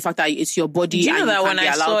negotiating the fact that it's your body. Do you know that when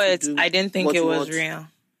I saw it, I didn't think it was real.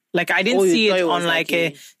 Like I didn't see it on like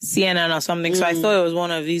a CNN or something. So I thought it was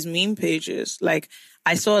one of these meme pages. Like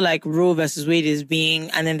I saw like Roe versus Wade is being,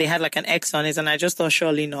 and then they had like an X on it, and I just thought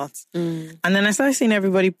surely not. And then I started seeing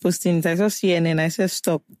everybody posting it. I saw CNN. I said,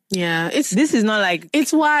 stop. Yeah, this is not like,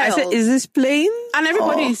 it's wild. I said, is this plain? And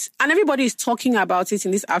everybody's talking about it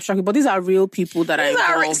in this abstract, but these are real people that are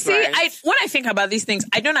involved. See, right? When I think about these things,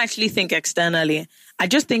 I don't actually think externally. I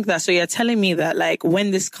just think that, so you're telling me that like when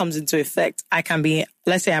this comes into effect, I can be,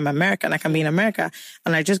 let's say I'm American, I can be in America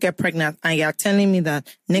and I just get pregnant and you're telling me that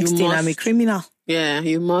next thing I'm a criminal. Yeah,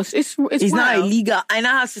 you must. It's not illegal. I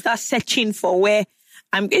now have to start searching for where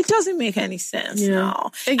it doesn't make any sense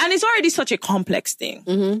now. And it's already such a complex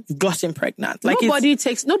thing. Getting pregnant. Like it's not light.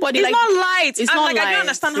 It's not light. I don't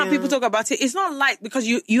understand how people talk about it. It's not light because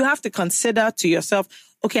you have to consider to yourself,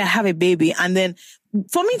 okay, I have a baby. And then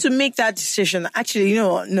for me to make that decision, actually, you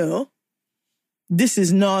know what? No, this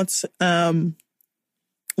is not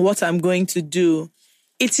what I'm going to do.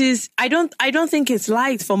 It is. I don't think it's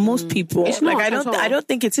light for most people. It's not I don't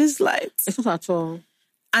think it is light. It's not at all.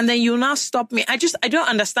 And then you'll now stop me. I don't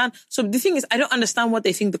understand. So the thing is, I don't understand what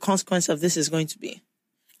they think the consequence of this is going to be.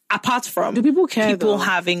 Apart from do people care? People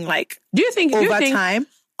having like, do you think overtime,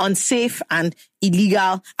 unsafe and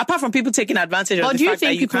illegal? Apart from people taking advantage of the fact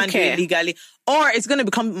that you can't do it legally, or it's going to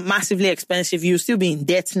become massively expensive. You'll still be in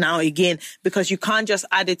debt now again because you can't just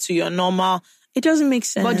add it to your normal It doesn't make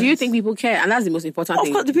sense. But do you think people care? And that's the most important Of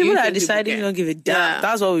thing. course, the Do you people that are think people deciding care? don't give a damn. Yeah.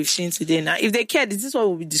 That's what we've seen today now. If they care, this is what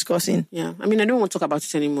we'll be discussing. Yeah. I mean, I don't want to talk about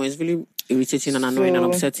it anymore. It's really irritating and annoying and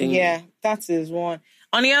upsetting. Yeah, that is one.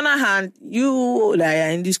 On the other hand, you that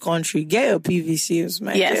are in this country, get your PVCs,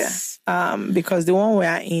 my Yes. dear. Because the one we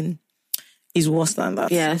are in is worse than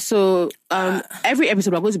that. Yeah. So every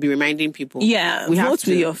episode we're going to be reminding people. Yeah, We have vote to.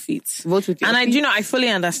 with your feet. Vote with your And feet. I fully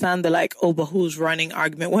understand the but who's running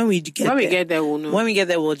argument. When we get When we there, get there, we'll know. When we get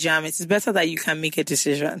there, we'll jam it. It's better that you can make a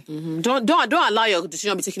decision. Don't allow your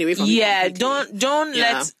decision to be taken away from you. Yeah, completely. don't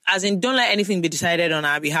Yeah. don't let anything be decided on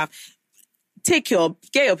our behalf. Get your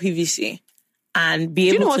PVC and be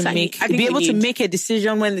you know able what to I make think be we able to need? make a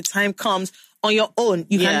decision when the time comes on your own.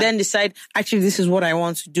 You Yeah. can then decide, actually, this is what I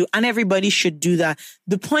want to do. And everybody should do that.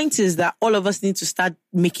 The point is that all of us need to start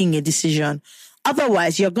making a decision.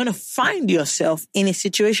 Otherwise, you're going to find yourself in a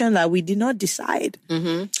situation that we did not decide.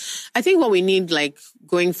 I think what we need,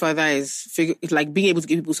 going further, is being able to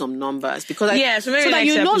give people some numbers because So maybe that next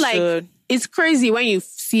you know, episode. it's crazy when you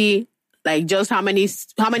see just how many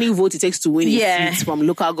votes it takes to win a seat from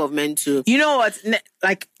local government to. You know what?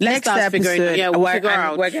 Next start figuring- episode, yeah, we'll figure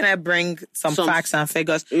out. we're going to bring some facts and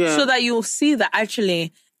figures Yeah. so that you'll see that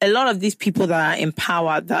actually a lot of these people that are in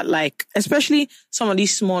power, that especially some of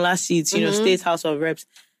these smaller seats, State House of Reps,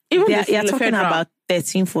 Even you're the talking federal. about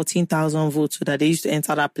 13, 14,000 votes so that they used to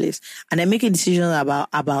enter that place. And they're making decisions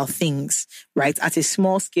about things, right, at a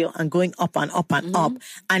small scale and going up and up and up.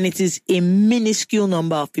 And it is a minuscule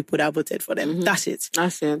number of people that voted for them. That's it.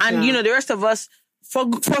 That's it. And, yeah. the rest of us, for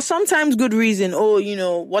sometimes good reason,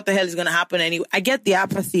 what the hell is going to happen anyway? I get the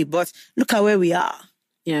apathy, but look at where we are.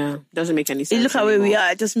 Yeah, doesn't make any sense. Look at where we anymore.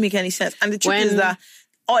 are. It doesn't make any sense. And the truth When- is that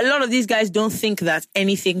a lot of these guys don't think that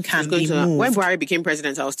anything can be moved. When Buhari became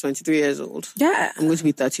president, I was 23 years old. Yeah. I'm going to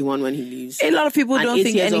be 31 when he leaves. A lot of people And don't 8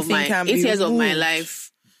 think years anything can be 8 years of my moved.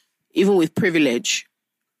 life, even with privilege,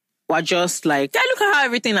 were just Yeah, look at how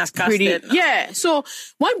everything has pretty. casted. Yeah. So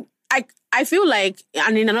I feel like,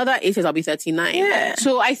 and in another 8 years I'll be 39. Yeah.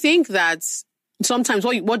 So I think that sometimes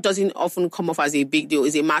what doesn't often come off as a big deal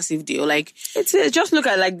is a massive deal. It's just look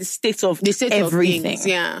at the state of The state everything. of things.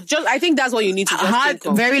 Yeah. I think that's what you need to just think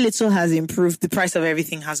of. Very little has improved. The price of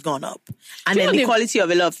everything has gone up, and Do you then know the the- quality of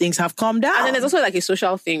a lot of things have come down. And then there's also a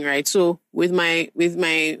social thing, right? So with my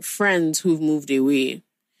friends who've moved away,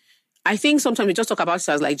 I think sometimes we just talk about it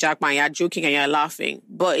as Jack Man, you're joking and you're laughing.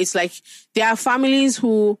 But it's there are families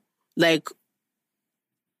who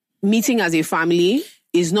meeting as a family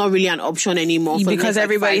is not really an option anymore. For the Because next,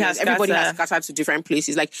 everybody 5 has years. Everybody has scattered. scattered to different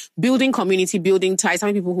places. Building community, building ties,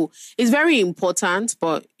 having people who it's very important,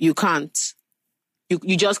 but you can't.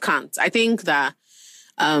 You just can't. I think that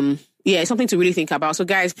it's something to really think about. So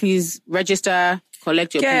guys, please register,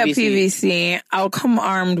 collect your Get a PVC. PVC. I'll come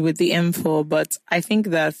armed with the info, but I think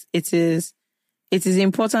that it is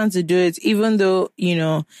important to do it, even though,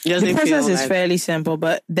 the Doesn't process feel is like- fairly simple,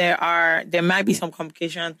 but there might be some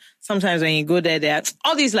complications. Sometimes when you go there are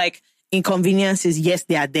all these inconveniences. Yes,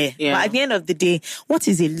 they are there. Yeah. But at the end of the day, what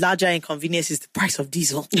is a larger inconvenience is the price of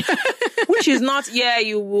diesel. Which is not,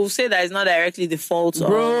 you will say that it's not directly the fault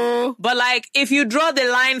Bro. of, but if you draw the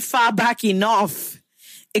line far back enough,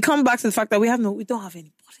 it comes back to the fact that we don't have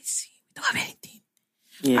any policy. We don't have anything.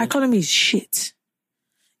 Yeah. Our economy is shit.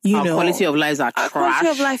 Our quality of lives are Our trash. quality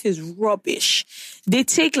of life is rubbish. They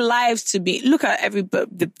take lives to be. Look at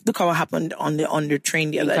look at what happened on the train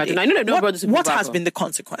the other day. I know they don't brought this What back has up. been the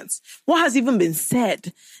consequence? What has even been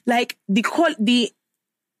said?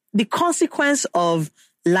 The consequence of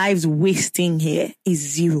lives wasting here is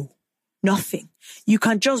zero. Nothing. You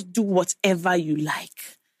can just do whatever you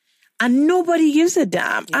like. And nobody gives a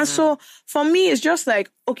damn. Yeah. And so for me, it's just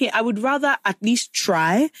okay, I would rather at least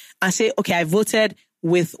try and say, okay, I voted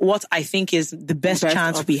with what I think is the best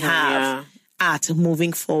chance we option, have at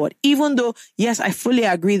moving forward. Even though, yes, I fully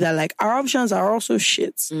agree that our options are also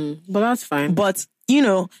shit. But that's fine. But,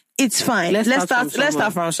 it's fine. Let's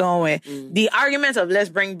start from somewhere. The argument of let's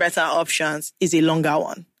bring better options is a longer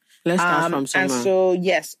one. Let's start from somewhere. And so,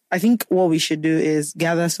 yes, I think what we should do is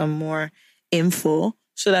gather some more info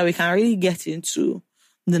so that we can really get into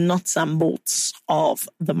the nuts and bolts of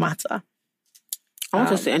the matter. I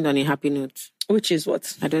want us to end on a happy note. Which is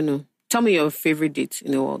what? I don't know. Tell me your favorite date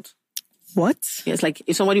in the world. What? Yes,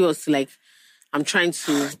 if somebody was to I'm trying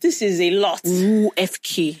to This is a lot. woo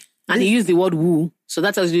FK. And he used the word woo. So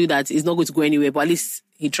that tells you that it's not going to go anywhere, but at least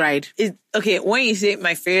he tried. Okay, when you say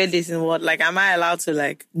my favorite date in the world, am I allowed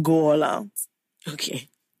to go all out? Okay.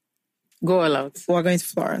 Go all out. We're going to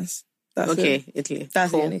Florence. That's Okay, it. Italy.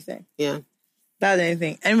 That's Cool. the only thing. Yeah. That's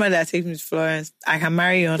anything. Anybody that takes me to Florence, I can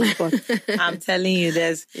marry you on the spot. I'm telling you,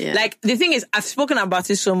 like, the thing is, I've spoken about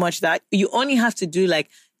it so much that you only have to do like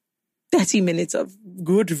 30 minutes of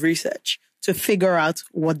good research to figure out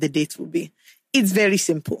what the date will be. It's very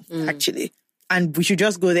simple, actually. And we should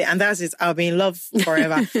just go there. And that's it. I'll be in love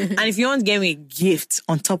forever. And if you want to get me a gift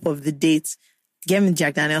on top of the date, get me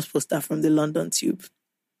Jack Daniels poster from the London Tube.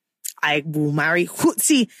 I will marry.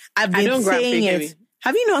 See, I've been saying it.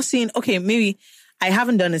 Have you not seen? Okay, maybe I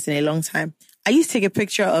haven't done this in a long time. I used to take a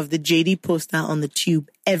picture of the JD poster on the Tube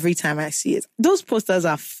every time I see it. Those posters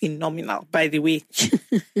are phenomenal, by the way.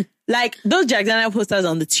 Like, those Jack Daniels posters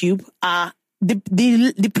on the Tube are,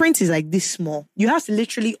 the print is like this small. You have to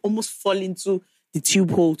literally almost fall into the tube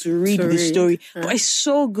hole to read the story. But it's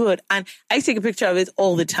so good. And I used to take a picture of it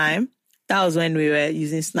all the time. That was when we were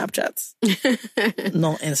using Snapchat,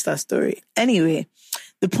 not Insta story. Anyway,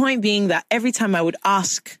 the point being that every time I would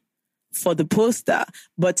ask for the poster,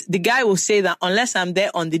 but the guy will say that unless I'm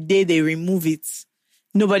there on the day they remove it,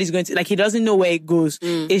 nobody's going to, like, he doesn't know where it goes.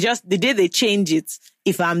 It's just the day they change it.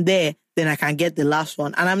 If I'm there, then I can get the last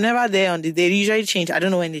one. And I'm never there on the day. They usually change. I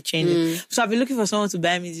don't know when they change it. So I've been looking for someone to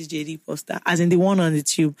buy me this JD poster, as in the one on the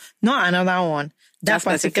Tube, not another one. That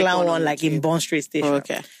particular one, like in Bond Street Station. Oh,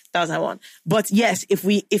 okay. That was that one. But yes,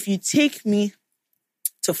 if you take me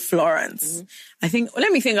to Florence, I think,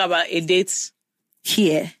 let me think about a date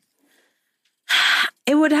here.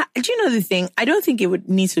 It would, do you know the thing? I don't think it would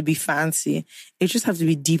need to be fancy. It just have to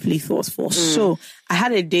be deeply thoughtful. So I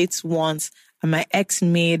had a date once and my ex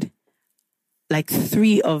made like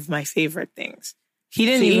 3 of my favorite things. He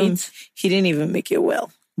didn't even make it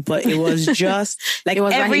well. But it was just like it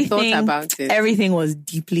was everything about it. Everything was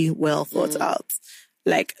deeply well thought out.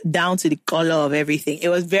 Like down to the color of everything. It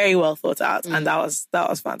was very well thought out. And that was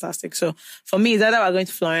fantastic. So for me, it's either we're going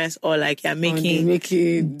to Florence or like making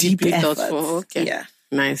deeply efforts. thoughtful. Okay. Yeah.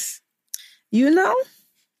 Nice. You know?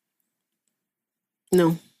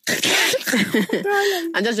 No.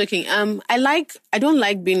 I'm just joking. I don't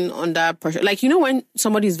like being under pressure. Like, you know, when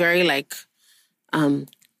somebody's very like,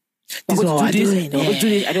 this is what we're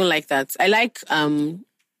doing. I don't like that. I like, if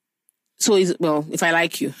I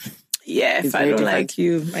like you. Yeah, if I don't like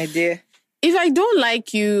you, my dear. If I don't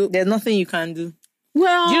like you, there's nothing you can do.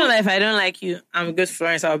 Well, do you know that if I don't like you, I'm good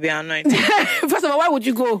Florence, I'll be annoyed. First of all, why would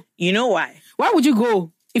you go? You know why? Why would you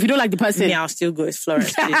go if you don't like the person? Yeah, I'll still go. It's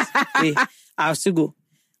Florence, please. I'll still go.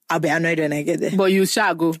 I'll be annoyed when I get there. But you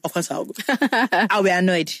shall go. Of course I'll go. I'll be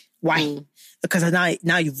annoyed. Why? Because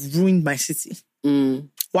now you've ruined my city.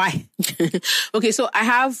 Why? Okay, so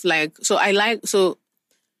I'm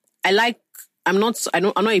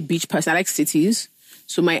not a beach person. I like cities.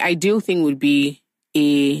 So my ideal thing would be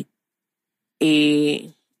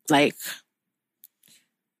like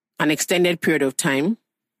an extended period of time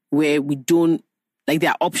where we don't, like,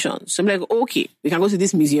 there are options. So I'm like, okay, we can go to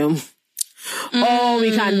this museum. Or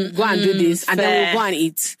we can go and do this, and then we'll go and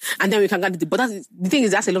eat, and then we can go and do. But the thing is,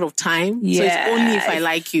 that's a lot of time. Yeah. So it's only if I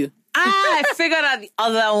like you. I figured out the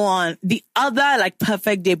other one, the other like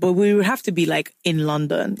perfect day, but we would have to be like in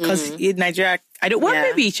London because in Nigeria,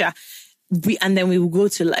 maybe and then we would go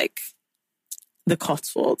to like the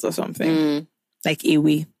Cotswolds or something, like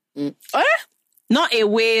away. Not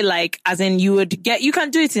away, like as in you can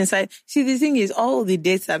do it inside. See, the thing is, all the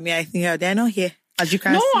dates that I think they're not here. As you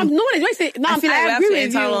can see. I feel like we have to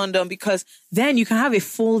enter London because then you can have a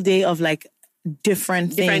full day of like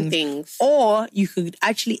different things. Or you could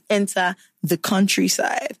actually enter the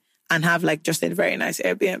countryside and have like just a very nice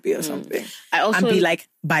Airbnb or something. And be like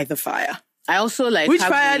by the fire. I also like which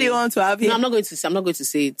fire do you want to have here? No, I'm not going to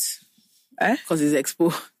say it. Because it's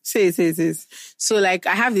expo. Say it. So like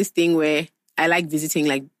I have this thing where I like visiting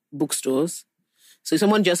like bookstores. So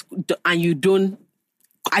someone I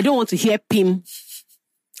don't want to hear PIM.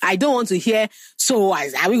 I don't want to hear, so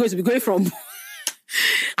are we going to be going from,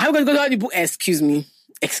 are we going to go to the book? Excuse me,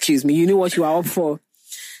 you know what you are up for.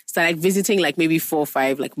 So like visiting like maybe 4 or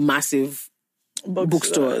 5 like massive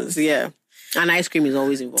bookstores. Yeah. And ice cream is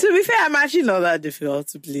always involved. To be fair, I'm actually not that difficult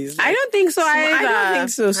to please. I don't think so either. I don't think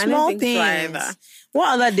so. Small things.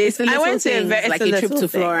 What other dates? I went to a trip to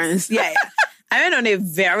Florence. Yeah. I went on a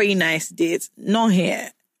very nice date. Not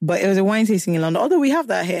here. But it was a wine tasting in London. Although we have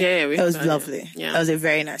that here. Yeah, it was lovely. Yeah. It was a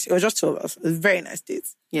very nice. It was just 2 of us. It was a very nice date.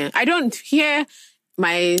 Yeah. I don't hear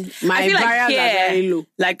my I feel barriers like are very low.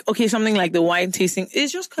 Like, okay, something like the wine tasting.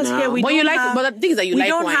 It's just because here we but the thing is that we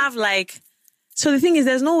don't have like. So the thing is,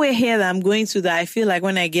 there's nowhere here that I'm going to that I feel like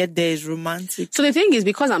when I get there is romantic. So the thing is,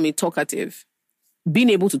 because I'm a talkative, being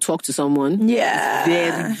able to talk to someone. Yeah.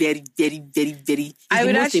 Very, very, very, very, very. I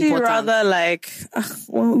would actually rather like,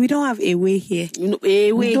 well, we don't have a way here.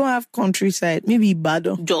 We don't have countryside. Maybe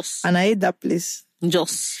Ibadan. Just. And I hate that place.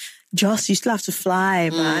 Just, you still have to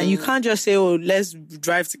fly, man. You can't just say, oh, let's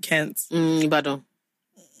drive to Kent. Ibadan.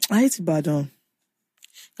 I hate Ibadan.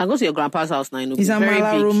 I go to your grandpa's house now. Is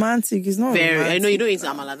Amala romantic? It's not very romantic. I know you don't eat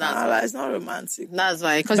Amala. That's it's not romantic. That's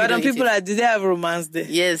why. But people do they have romance there?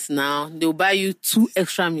 Yes, now. They'll buy you 2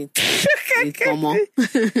 extra meat. To be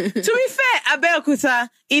fair, Abeokuta,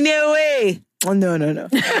 in a way. Oh, no.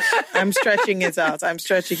 I'm stretching it out.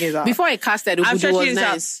 Before I casted, Obudu was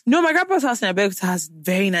nice. No, my grandpa's house in Abeokuta has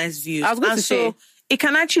very nice views. I was going to say. It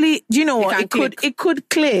can actually, do you know what? It could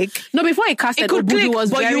click. No, before I casted, Obudu was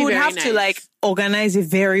very, very nice. But you would have to like organize it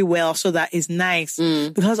very well so that it's nice.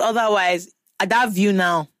 Because otherwise, at that view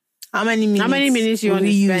now, how many minutes you want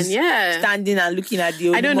to spend? Yeah. Standing and looking at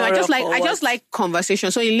the I don't know. I just like conversation.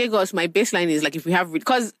 So in Lagos, my baseline is like if we have,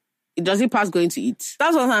 because it doesn't pass going to eat.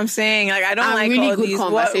 That's what I'm saying. Like I don't like really all good these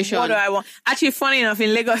conversation. What do I want? Actually, funny enough,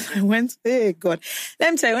 in Lagos, I went. Hey God,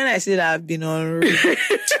 let me tell you. When I say that I've been on,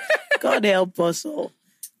 God help us all.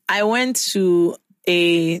 I went to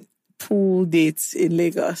a pool date in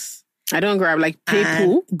Lagos. I don't grab play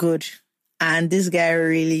pool. Good. And this guy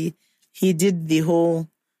really, he did the whole,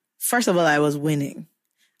 first of all, I was winning.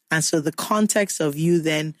 And so the context of you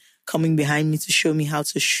then coming behind me to show me how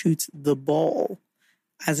to shoot the ball,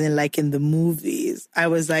 as in like in the movies, I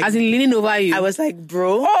was like. As in leaning over you. I was like,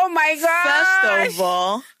 bro. Oh my God. First of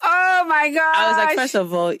all. Oh my God. I was like, first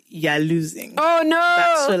of all, you're losing. Oh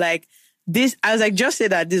no. So like, this, I was like, just say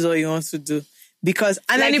that this is what you want to do. Because,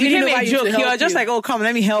 and then it became a joke. He was just like, oh, come,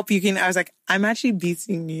 let me help you. I was like, I'm actually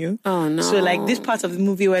beating you. Oh, no. So like this part of the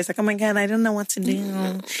movie where it's like, oh my God, I don't know what to do.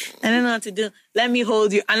 I don't know what to do. Let me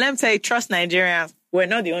hold you. And let me tell you, trust Nigerians. We're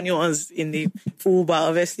not the only ones in the pool bar,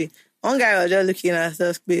 obviously. One guy was just looking at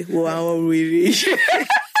us, wow, really.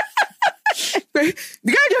 The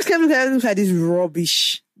guy just came and look at this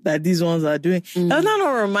rubbish that these ones are doing. That's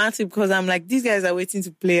not romantic because I'm like, these guys are waiting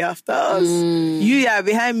to play after us. You are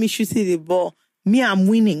behind me shooting the ball. Me, I'm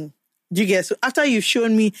winning. Do you get? So after you've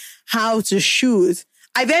shown me how to shoot,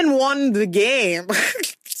 I then won the game.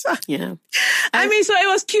 Yeah. I mean, so it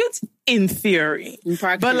was cute in theory. In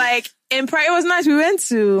practice. But like, in practice, it was nice. We went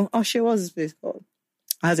to, what's this place called?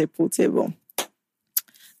 It has a pool table.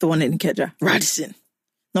 The one in Ikeja. Radisson.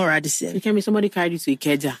 Not Radisson. You tell me somebody carried you to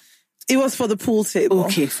Ikeja. It was for the pool table.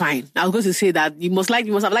 Okay, fine. I was going to say that you must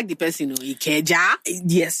have liked the person, Ikeja.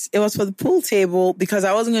 Yes, it was for the pool table because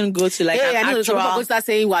I wasn't going to go to like an actual. Some people start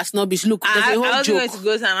saying we're snobbish. Look, there's a whole I was joke. going to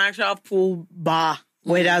go to an actual pool bar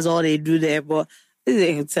where that's all they do there, but this is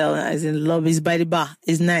a hotel, as in lobbies by the bar.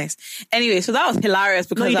 It's nice. Anyway, so that was hilarious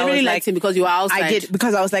because you didn't really like him because you were outside. I did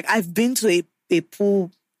because I was like, I've been to a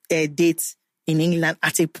pool date in England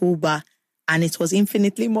at a pool bar, and it was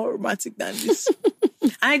infinitely more romantic than this.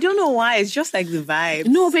 I don't know why. It's just like the vibe.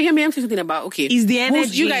 No, but hear me. I'm something about, okay. It's the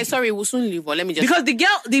energy. You guys, sorry, we'll soon leave, but let me just. Because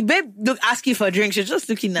the babe look asking for drinks. She's just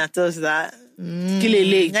looking at us that.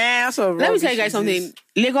 Kilele. That's what let me tell you guys something.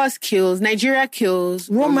 Lagos kills. Nigeria kills.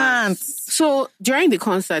 Romance. So during the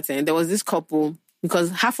concert, there was this couple,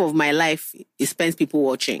 because half of my life is spent people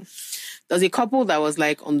watching. There was a couple that was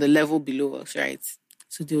like on the level below us, right?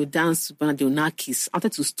 So they would dance, but they would not kiss. I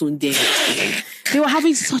wanted to stone them. They were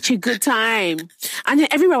having such a good time. And then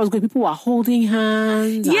everywhere I was going, people were holding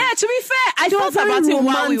hands. Yeah, to be fair, I thought about it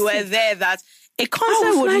while we were there that a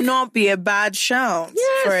concert would not be a bad shout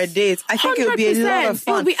for a date. I think it would be a lot of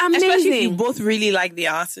fun. It would be amazing. Especially if you both really like the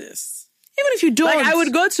artist. Even if you don't. Like, I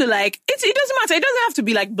would go to like, it doesn't matter. It doesn't have to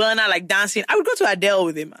be like Burna, like dancing. I would go to Adele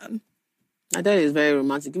with him, man. Adele is very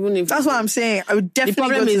romantic. Even if that's what I'm saying. I would definitely. The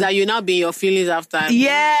problem is that you now be in your feelings after.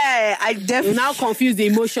 Yeah, I definitely. You now confuse the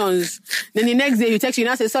emotions. Then the next day you text you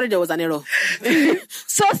now say sorry there was an error.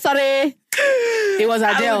 So sorry. It was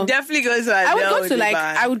Adele. I would definitely go to Adele.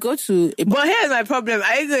 I would go to. But here's my problem.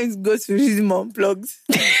 Are you going to go to Rhythm Unplugged?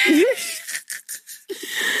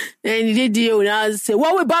 And he did you now say,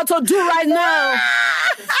 what we're about to do right now?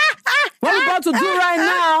 What we're about to do right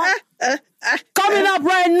now? Coming up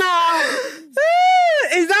right now.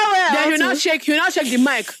 Is that where you now shake the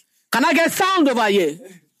mic. Can I get sound over here?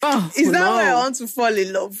 Is that where I want to fall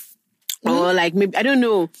in love? Or like maybe I don't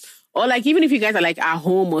know. Or like even if you guys are like at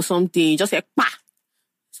home or something, just like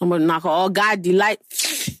somebody knock, oh God, the light.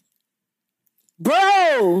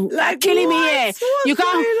 Bro, Like, killing me what? here. What's You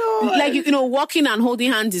can't, going on? like, you know, walking and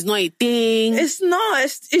holding hands is not a thing. It's not.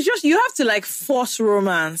 It's just you have to like force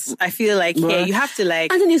romance. I feel like you have to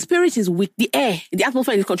like. And then the spirit is weak. The air, the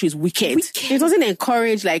atmosphere in this country is wicked. It doesn't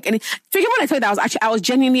encourage like any. When I told you that I was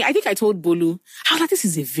genuinely, I think I told Bolu, I was like, this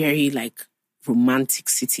is a very like romantic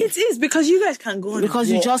city. It is because you guys can go on Because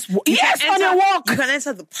a you walk. just You yes can on enter- a walk. You can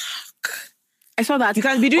enter the park. I saw that. You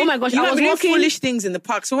can be doing. Oh my gosh! You I can was be doing walking. foolish things in the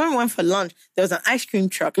park. So when we went for lunch, there was an ice cream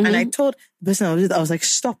truck, and I told the person I was with, I was like,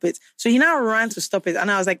 "Stop it!" So he now ran to stop it, and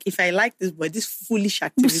I was like, "If I like this boy, this foolish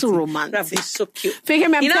activity, so romantic. would have been so cute." Fake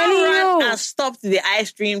him, I'm He now telling ran you. and stopped the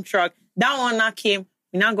ice cream truck. That one now came.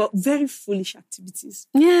 We now got very foolish activities.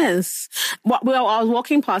 Yes. Well, I was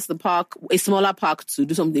walking past the park, a smaller park to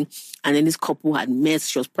do something. And then this couple had met.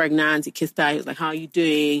 She was pregnant. He kissed her. He was like, how are you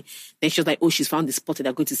doing? Then she was like, oh, she's found the spot that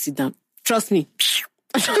they're going to sit down. Trust me.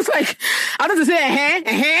 I was like, I wanted to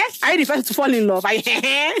say, are you the first to fall in love?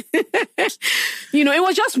 You know, it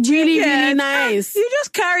was just really, really nice. You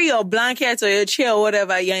just carry your blanket or your chair or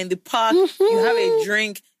whatever. You're in the park. You have a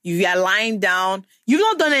drink. You are lying down. You've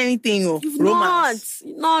not done anything. Romance.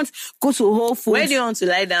 Not go to Whole Foods. Where do you want to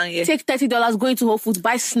lie down here? Take $30, go into Whole Foods,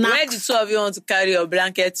 buy snacks. Where the two of you want to carry your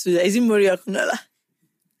blanket to? Is it Moria Kunola?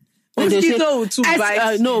 And they say, Mosquito with two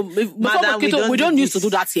bites. No, Madam, we don't used to do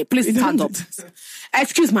that here. Please stand up.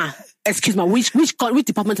 Excuse me. Which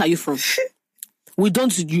department are you from? We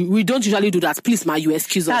don't usually do that. Please, ma, you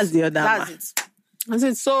excuse us. That's the other That's ma. it. That's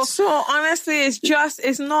it. So honestly,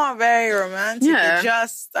 it's not very romantic. Yeah. It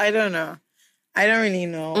just, I don't know. I don't really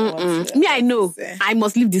know. I know. I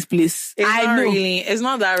must leave this place. I know. Really. It's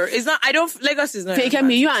not that. It's not. Lagos is not. Fake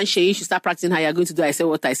me. You and Shay should start practicing how you're going to do. I said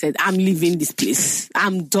what I said. I'm leaving this place.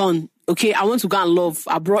 I'm done. Okay. I want to go and love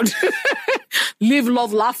abroad. Live,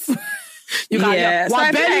 love, laugh. You can. Yeah. So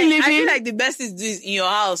I living. feel like the best is do is in your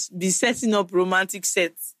house. Be setting up romantic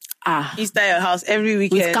sets. Inside your house every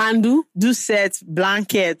weekend. With candle. Do sets,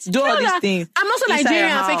 blankets, do all these things. I'm also inside your Nigerian.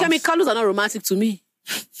 house. Fake me. Candles are not romantic to me.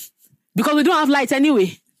 Because we don't have lights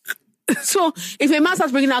anyway. So if a man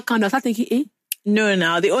starts bringing out candles, I start thinking, No,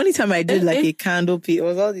 now the only time I did like a candle pit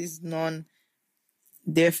was all these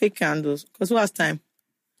they're fake candles. Because who has time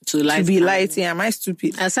to to light be candles. lighting? Am I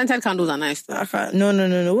stupid? Scented candles are nice though. No.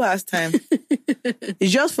 Who has time?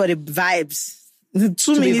 It's just for the vibes. 2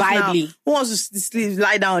 be minutes now. lively. Who wants to sleep,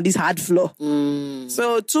 lie down on this hard floor?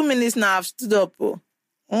 So 2 minutes now I've stood up.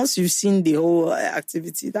 Once you've seen the whole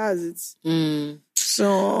activity, that's it.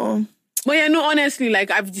 So... But yeah, no, honestly,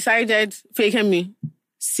 like I've decided, Fake me,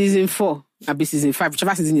 season 4, I'll be season 5,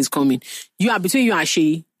 whichever season is coming. Between you and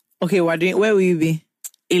Shay. Okay, where will you be?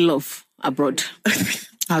 In love, abroad.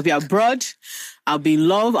 I'll be abroad. I'll be in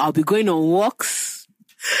love. I'll be going on walks.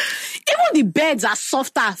 Even the beds are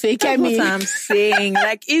softer, Fake That's me. what I'm saying.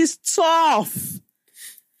 Like, it's tough.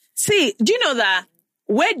 See, do you know that?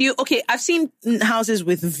 I've seen houses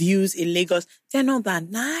with views in Lagos. They're not that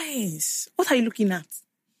nice. What are you looking at?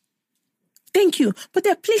 Thank you. But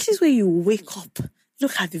there are places where you wake up,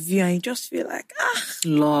 look at the view, and you just feel like,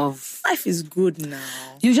 love. life is good now.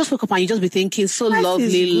 You just wake up and you just be thinking, so Life lovely,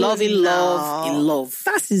 is good loving love, now. in love.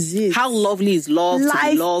 That is it. How lovely is love to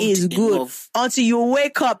life be loved is in good love? until you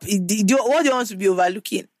wake up. What do you want to be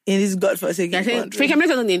overlooking in this godforsaken country? Fake, I'm not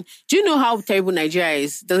something. Do you know how terrible Nigeria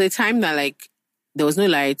is? There was a time that like there was no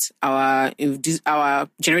light. Our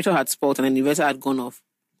generator had spoiled and the inverter had gone off.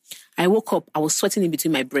 I woke up. I was sweating in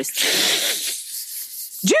between my breasts.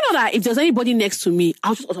 Do you know that if there's anybody next to me,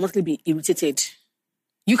 I'll just automatically be irritated?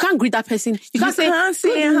 You can't greet that person. You can't say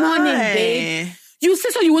good morning, hi. babe. You say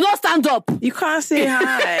so, you will not stand up. You can't say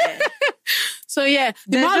hi. So yeah,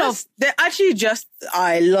 There actually just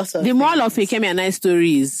are a lot of the moral of Fake Me a Nice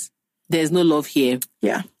Story is there's no love here.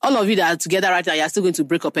 Yeah. All of you that are together right now, you're still going to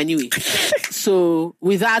break up anyway. So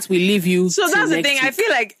with that, we leave you. So that's the thing. Week. I feel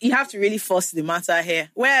like you have to really force the matter here.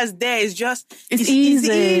 Whereas there is just It's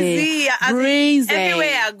easy. As in, Breezy.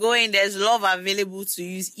 everywhere you're going, there's love available to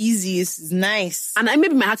use. Easy. It's nice. And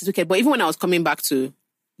maybe my heart is okay, but even when I was coming back to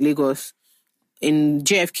Lagos, in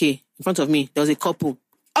JFK, in front of me, there was a couple.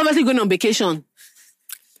 Obviously going on vacation.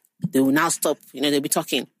 They will now stop. They'll be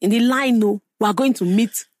talking. In the line, no, we are going to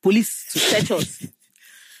meet police to search us.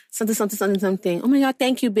 Something. Oh my God,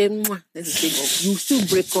 thank you, babe. Mwah. Let's just break up. You still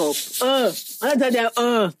break up.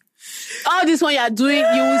 All this one you are doing,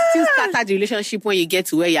 you will still start the relationship when you get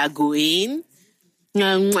to where you are going.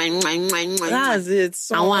 That's it.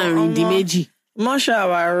 So, I want to read the meji. More sure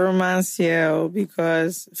about romance here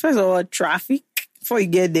because first of all, traffic before you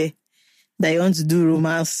get there, that you want to do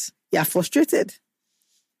romance, you're frustrated.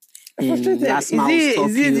 That's my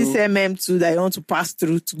Is it this MM2 that you want to pass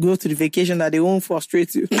through to go to the vacation that they won't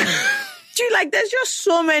frustrate you? Do you like, there's just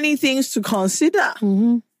so many things to consider.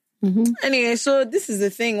 Anyway, so this is the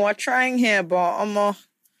thing. We're trying here, but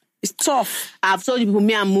it's tough. I've told you people,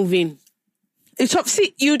 me, I'm moving. It's tough.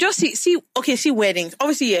 See, you just see weddings.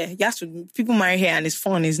 Obviously, yeah, you have to, people marry here and it's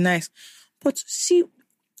fun, it's nice. But see,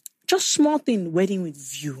 just small thing, wedding with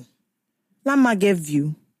view. Lama get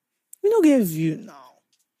view. We don't get view now.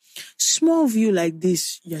 Small view like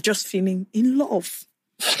this, you're just feeling in love.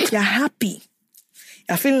 You're happy.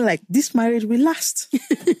 You're feeling like this marriage will last.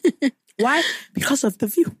 Why? Because of the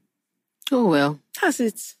view. Oh, well. That's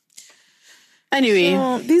it. Anyway.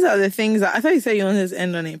 So, these are the things that I thought you said you wanted to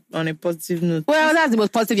end on a positive note. Well, that's the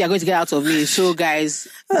most positive you're going to get out of me. So, guys.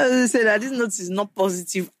 I was going to say that this note is not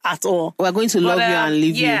positive at all. We're going to love you and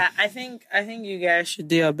leave you. Yeah, I think you guys should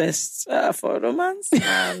do your best for romance.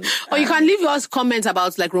 And, or you can leave yours comments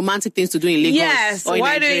about like romantic things to do in Lagos. Yes. Or in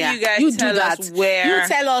Why Nigeria. don't you guys tell us where? You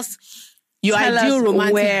tell us your ideal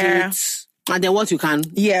romantic dates and then what you can.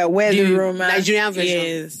 Yeah, where the romance Nigerian version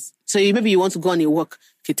is. So maybe you want to go on a walk.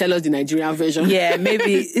 You tell us the Nigerian version. Yeah,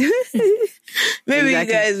 maybe. Maybe exactly. You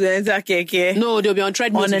guys will enter KK. No, they'll be on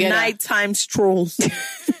treadmill on together. A nighttime stroll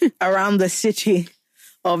around the city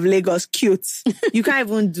of Lagos. Cute. You can't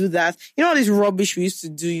even do that. You know all this rubbish we used to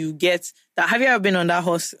do. You get that. Have you ever been on that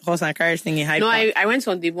horse and carriage thing in Hyde Park? No, I went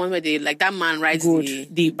on the one where they like that man rides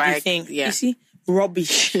the bike thing. Yeah. You see,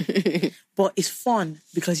 rubbish, but it's fun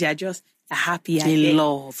because you're happy. In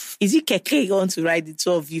love. Is it KK going to ride the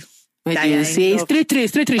two of you? When they say straight three.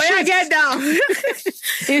 Oh, yeah, get down.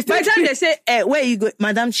 By the time they say, where you go,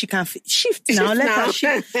 madam, she can shift now. Let her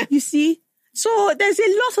shift. You see? So there's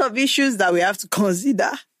a lot of issues that we have to consider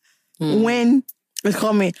when it's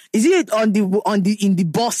coming. Is it in the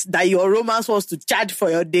bus that your romance was to charge for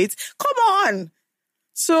your date? Come on.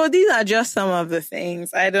 So these are just some of the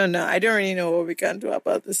things. I don't know. I don't really know what we can do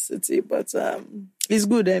about the city, but it's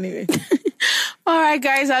good anyway. All right,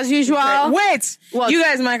 guys, as usual. Wait! What? You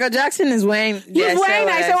guys, Michael Jackson is wearing... He's wearing,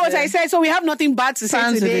 I said what I said, so we have nothing bad to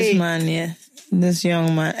say today. To this man, yeah. This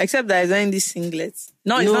young man. Except that he's wearing these singlets.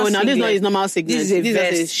 No, this is not his normal singlet. This is a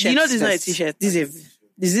vest. You know this is not a t-shirt. This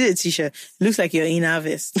is a t-shirt. Looks like your inner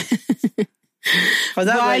vest. But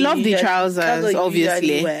I love the trousers,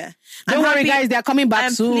 obviously. Don't worry, guys, they're coming back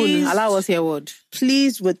soon. Allow us your word.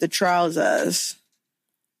 Pleased with the trousers.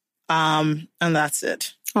 And that's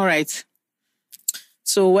it. All right.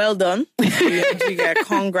 So well done. You get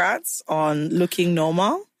congrats on looking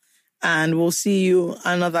normal. And we'll see you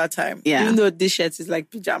another time. Yeah. Even though this shirt is like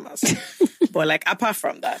pajamas. But like apart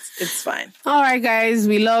from that, it's fine. All right, guys.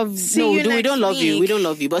 We love... we don't love you. We don't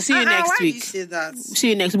love you. But see you next week. Why do you say that? See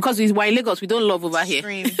you next week. Because we're in Lagos. We don't love over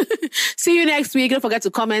here. See you next week. Don't forget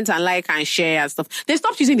to comment and like and share and stuff. They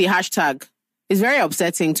stopped using the hashtag. It's very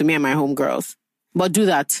upsetting to me and my homegirls. But do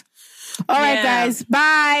that. All right, guys.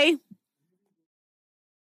 Bye.